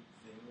just keep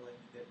saying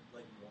get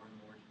more and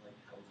more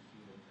how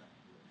humans have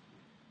to do it?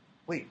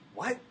 Wait,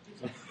 what?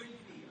 It's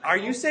creepy. Are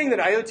you saying that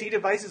IoT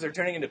devices are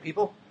turning into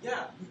people?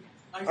 Yeah.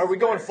 Are we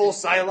going full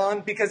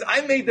Cylon? Because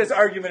I made this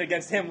argument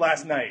against him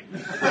last night.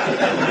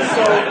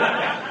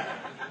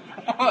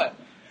 What?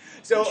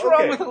 So What's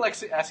wrong with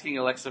Alexa asking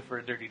Alexa for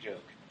a dirty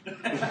joke?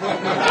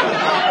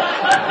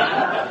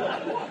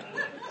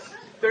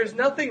 There's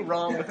nothing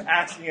wrong with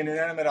asking an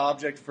inanimate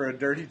object for a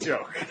dirty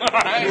joke.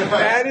 Right.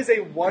 That is a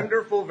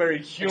wonderful, very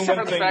human Except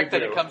for the thing fact to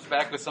that do. it comes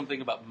back with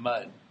something about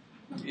mud.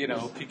 You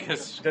know,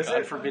 because Does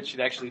God it? forbid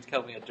she'd actually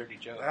tell me a dirty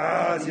joke.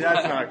 See,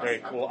 that's not very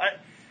cool.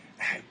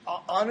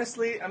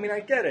 Honestly, I mean, I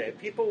get it.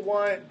 People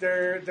want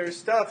their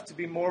stuff to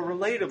be more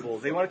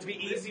relatable. They want it to be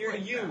easier to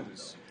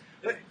use.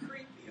 But,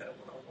 creepy. I want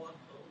to walk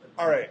home and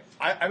all right,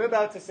 I'm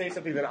about to say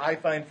something that I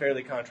find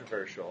fairly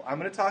controversial. I'm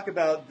going to talk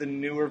about the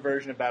newer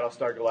version of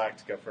Battlestar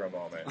Galactica for a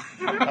moment.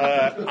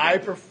 I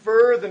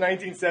prefer the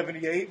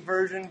 1978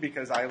 version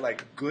because I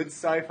like good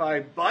sci-fi,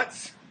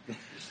 but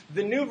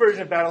the new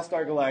version of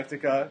Battlestar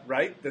Galactica,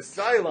 right, the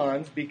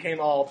Cylons became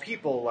all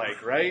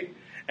people-like, right,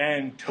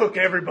 and took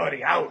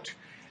everybody out.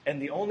 And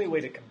the only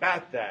way to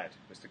combat that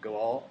was to go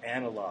all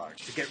analog,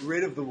 to get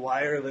rid of the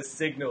wireless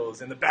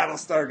signals in the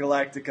Battlestar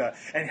Galactica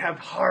and have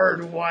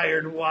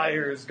hardwired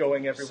wires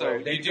going So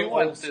everywhere. They you do go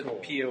want old the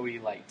school. PoE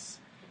lights.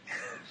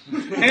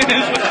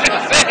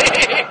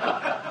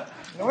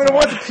 No, I don't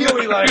want the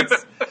PoE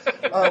lights.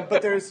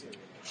 But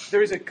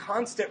there's a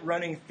constant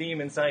running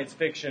theme in science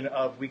fiction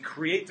of we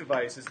create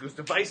devices, those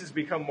devices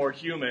become more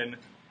human,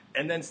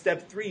 and then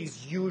step 3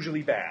 is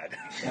usually bad.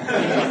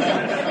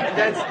 And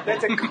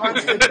that's a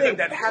constant thing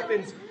that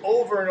happens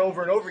over and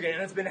over and over again,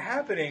 and it's been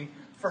happening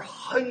for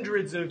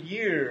hundreds of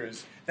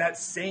years, that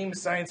same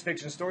science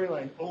fiction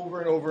storyline over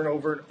and over and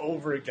over and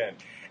over again.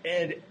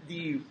 And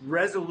the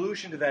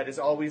resolution to that is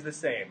always the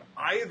same.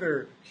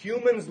 Either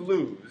humans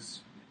lose,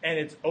 and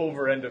it's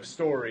over, end of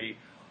story,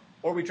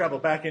 or we travel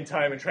back in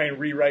time and try and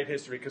rewrite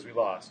history because we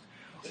lost.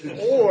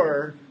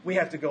 Or we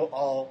have to go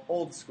all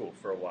old school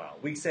for a while.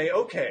 We say,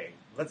 okay,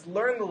 let's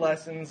learn the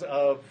lessons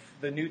of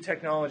the new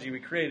technology we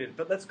created,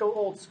 but let's go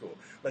old school.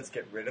 Let's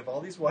get rid of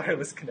all these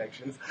wireless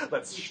connections.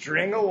 Let's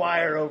string a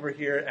wire over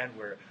here, and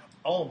we're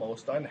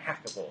almost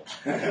unhackable.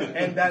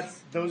 And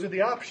those are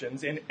the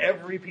options in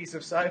every piece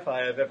of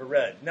sci-fi I've ever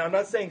read. Now, I'm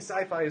not saying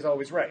sci-fi is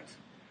always right,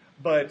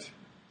 but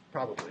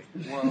probably.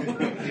 Well,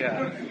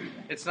 yeah.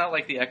 It's not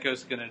like the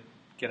Echo's going to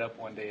get up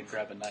one day and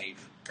grab a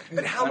knife.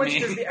 But how much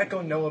does the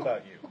Echo know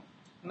about you?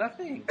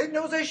 Nothing. It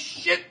knows a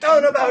shit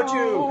ton about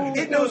No,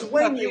 you. It knows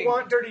when you nothing.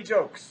 want dirty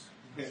jokes.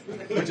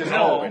 Which is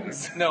No,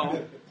 always.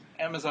 no.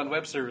 Amazon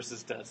Web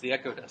Services does. The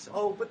Echo doesn't.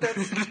 Oh, but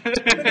that's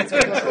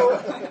control.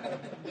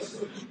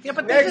 Yeah,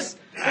 but Next.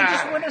 they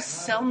just want to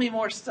sell me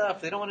more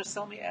stuff. They don't want to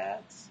sell me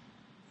ads.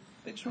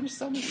 They just want to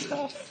sell me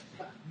stuff.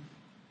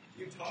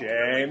 you talk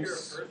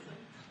James. Like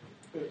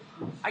you're a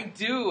person. I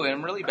do, and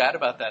I'm really bad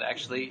about that,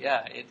 actually.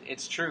 Yeah,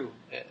 it's true.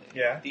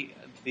 Yeah?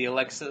 The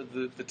Alexa,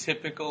 the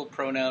typical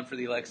pronoun for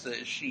the Alexa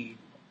is she.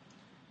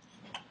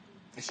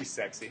 Is she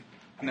sexy?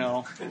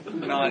 No,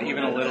 not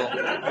even a little.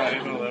 Not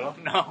even a little.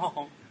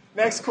 No.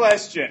 Next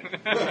question.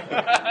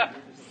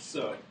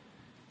 So,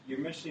 you're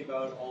mentioning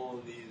about all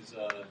of these,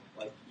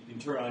 like you can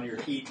turn on your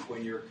heat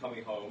when you're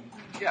coming home.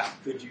 Yeah.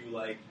 Could you,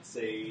 like,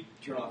 say,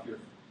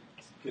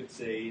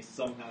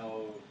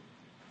 somehow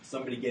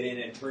somebody get in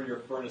and turn your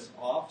furnace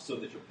off so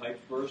that your pipes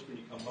burst when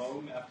you come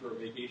home after a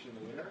vacation in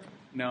the winter?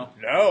 No.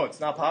 No, it's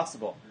not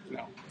possible.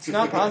 No. It's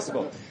not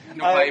possible.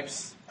 No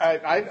pipes. I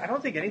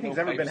don't think anything's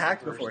No ever been pipes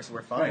hacked first. before, so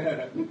we're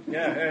fine.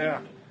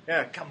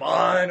 Yeah, come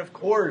on, of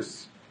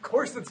course. Of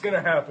course it's going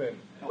to happen.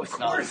 No, Of it's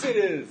course not. it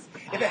is.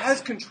 If it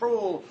has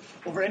control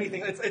over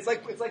anything, it's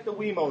like the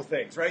Wemo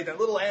things, right? That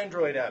little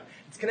Android app.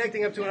 It's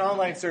connecting up to an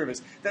online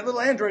service. That little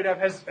Android app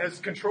has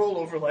control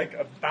over like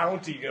a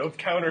bounty of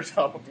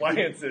countertop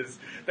appliances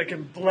that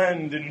can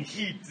blend and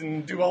heat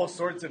and do all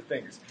sorts of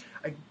things.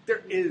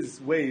 There is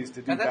ways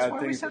to do And that's bad why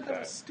we things said with that that.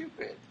 was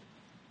stupid.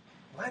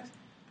 What?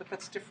 But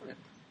that's different.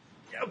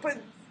 Yeah, but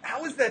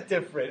how is that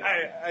different?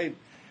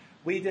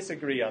 We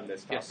disagree on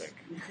this Yes. topic.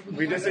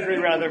 We disagree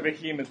rather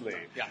vehemently.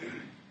 Yeah.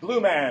 Blue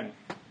Man.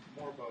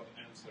 More about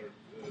answer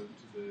to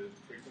the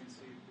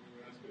frequency we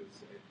were asked is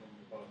from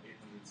about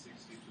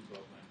 860 to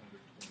about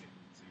 920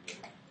 zero.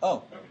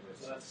 Oh,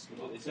 So that's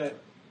is that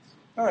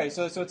all right?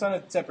 So it's on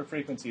a separate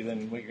frequency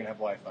than what you're gonna have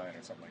Wi-Fi on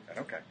or something like that.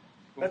 Okay,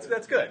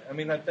 that's good. I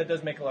mean that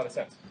does make a lot of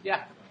sense.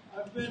 Yeah.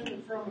 I've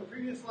been from a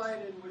previous slide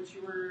in which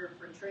you were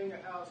portraying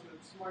a house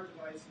with smart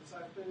devices.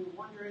 I've been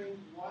wondering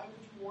why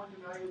would you want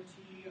an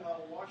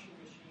IoT washing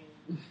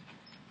machine?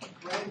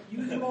 Right? You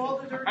do all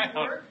the dirty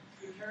work,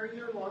 you carry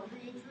your laundry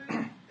into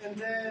it, and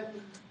then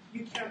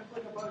you can't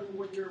click a button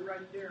when you're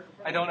right there. in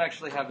front I of don't you.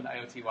 actually have an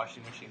IoT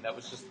washing machine. That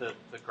was just the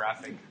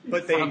graphic.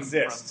 But they from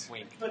exist.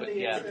 Wink. But But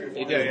they yeah, exist.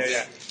 they do.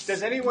 Yeah.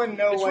 Does anyone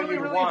know It's what really,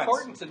 you really want?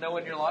 important to know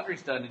when your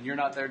laundry's done and you're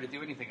not there to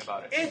do anything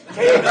about it. It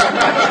takes.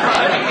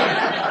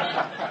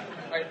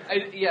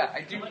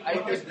 I do.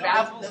 It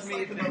baffles That's me.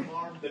 like an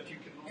alarm that you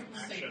can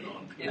action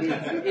on.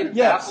 It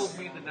Yes. baffles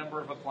me the number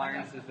of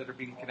appliances that are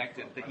being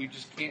connected that you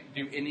just can't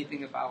do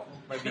anything about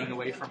by being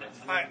away from it.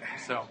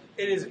 So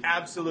It is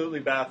absolutely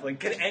baffling.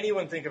 Can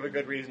anyone think of a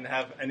good reason to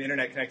have an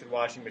internet-connected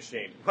washing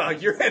machine? Wow,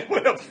 your head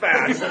went up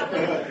fast.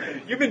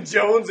 You've been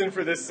jonesing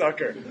for this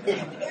sucker.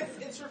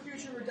 It's for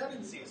future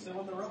redundancy, so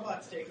when the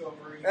robots take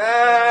over...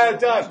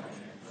 Done.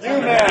 You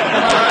man.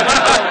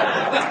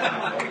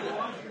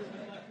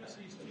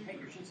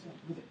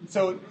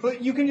 So,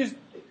 but you can just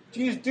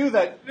do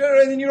that,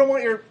 and then you don't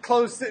want your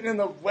clothes sitting in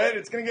the wet.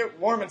 It's going to get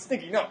warm and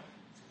stinky. No.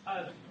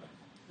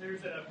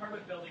 There's an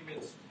apartment building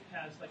that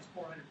has like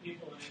 400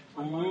 people in it.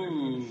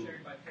 Ooh.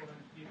 Shared by 400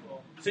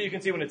 people. So you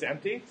can see when it's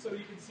empty? So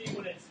you can see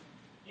when it's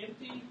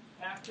empty,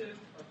 active,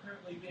 or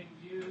currently being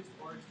used,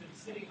 or it's been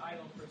sitting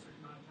idle for a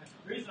certain amount of time.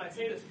 The reason I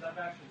say this is I've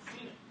actually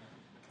seen it.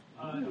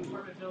 An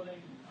apartment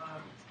building,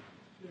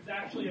 there's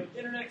actually an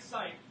internet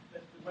site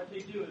that what they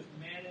do is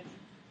manage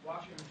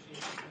washing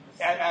machines.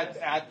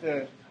 At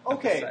the...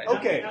 Okay.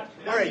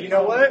 All right, you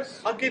know what?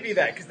 I'll give you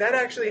that, because that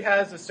actually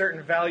has a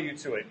certain value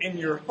to it. In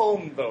your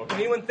home, though. Can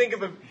anyone think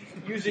of a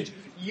usage?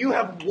 You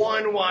have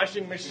one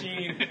washing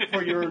machine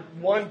for your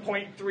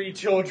 1.3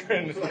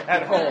 children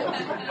at home.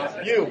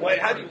 You, what?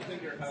 How do you...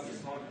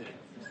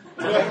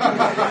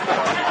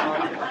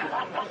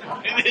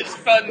 it is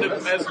fun to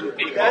mess with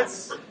people.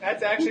 That's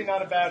actually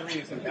not a bad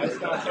reason. That's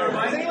not terrible.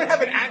 Does anyone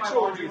have an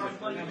actual reason?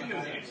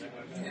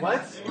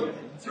 What?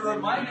 To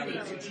remind me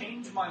to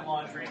change my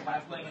laundry if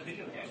I'm playing a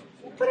video game.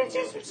 But it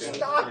just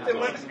stopped and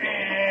went,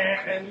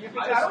 and you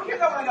could I don't get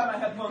that when I got my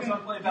headphones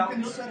on playing You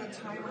can Battlefield. set a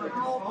timer on your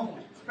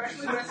phone.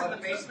 Especially when it's in the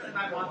basement and I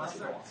want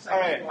this All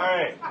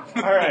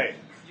right.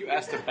 You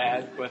asked a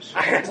bad question.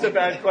 I asked a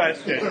bad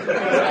question. The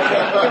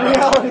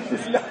reality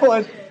is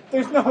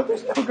there's no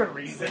good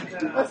reason.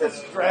 That's a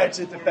stretch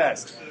at the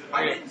best.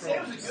 I didn't say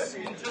it was a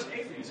good reason, just a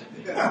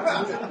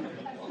reason.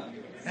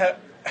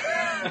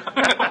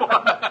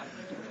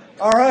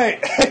 All right.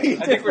 think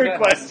we're Different done.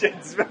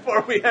 questions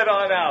before we head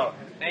on out.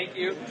 Thank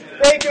you.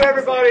 Thank you,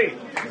 everybody. Go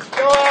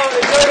out,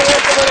 enjoy the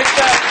rest of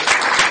LinuxFest.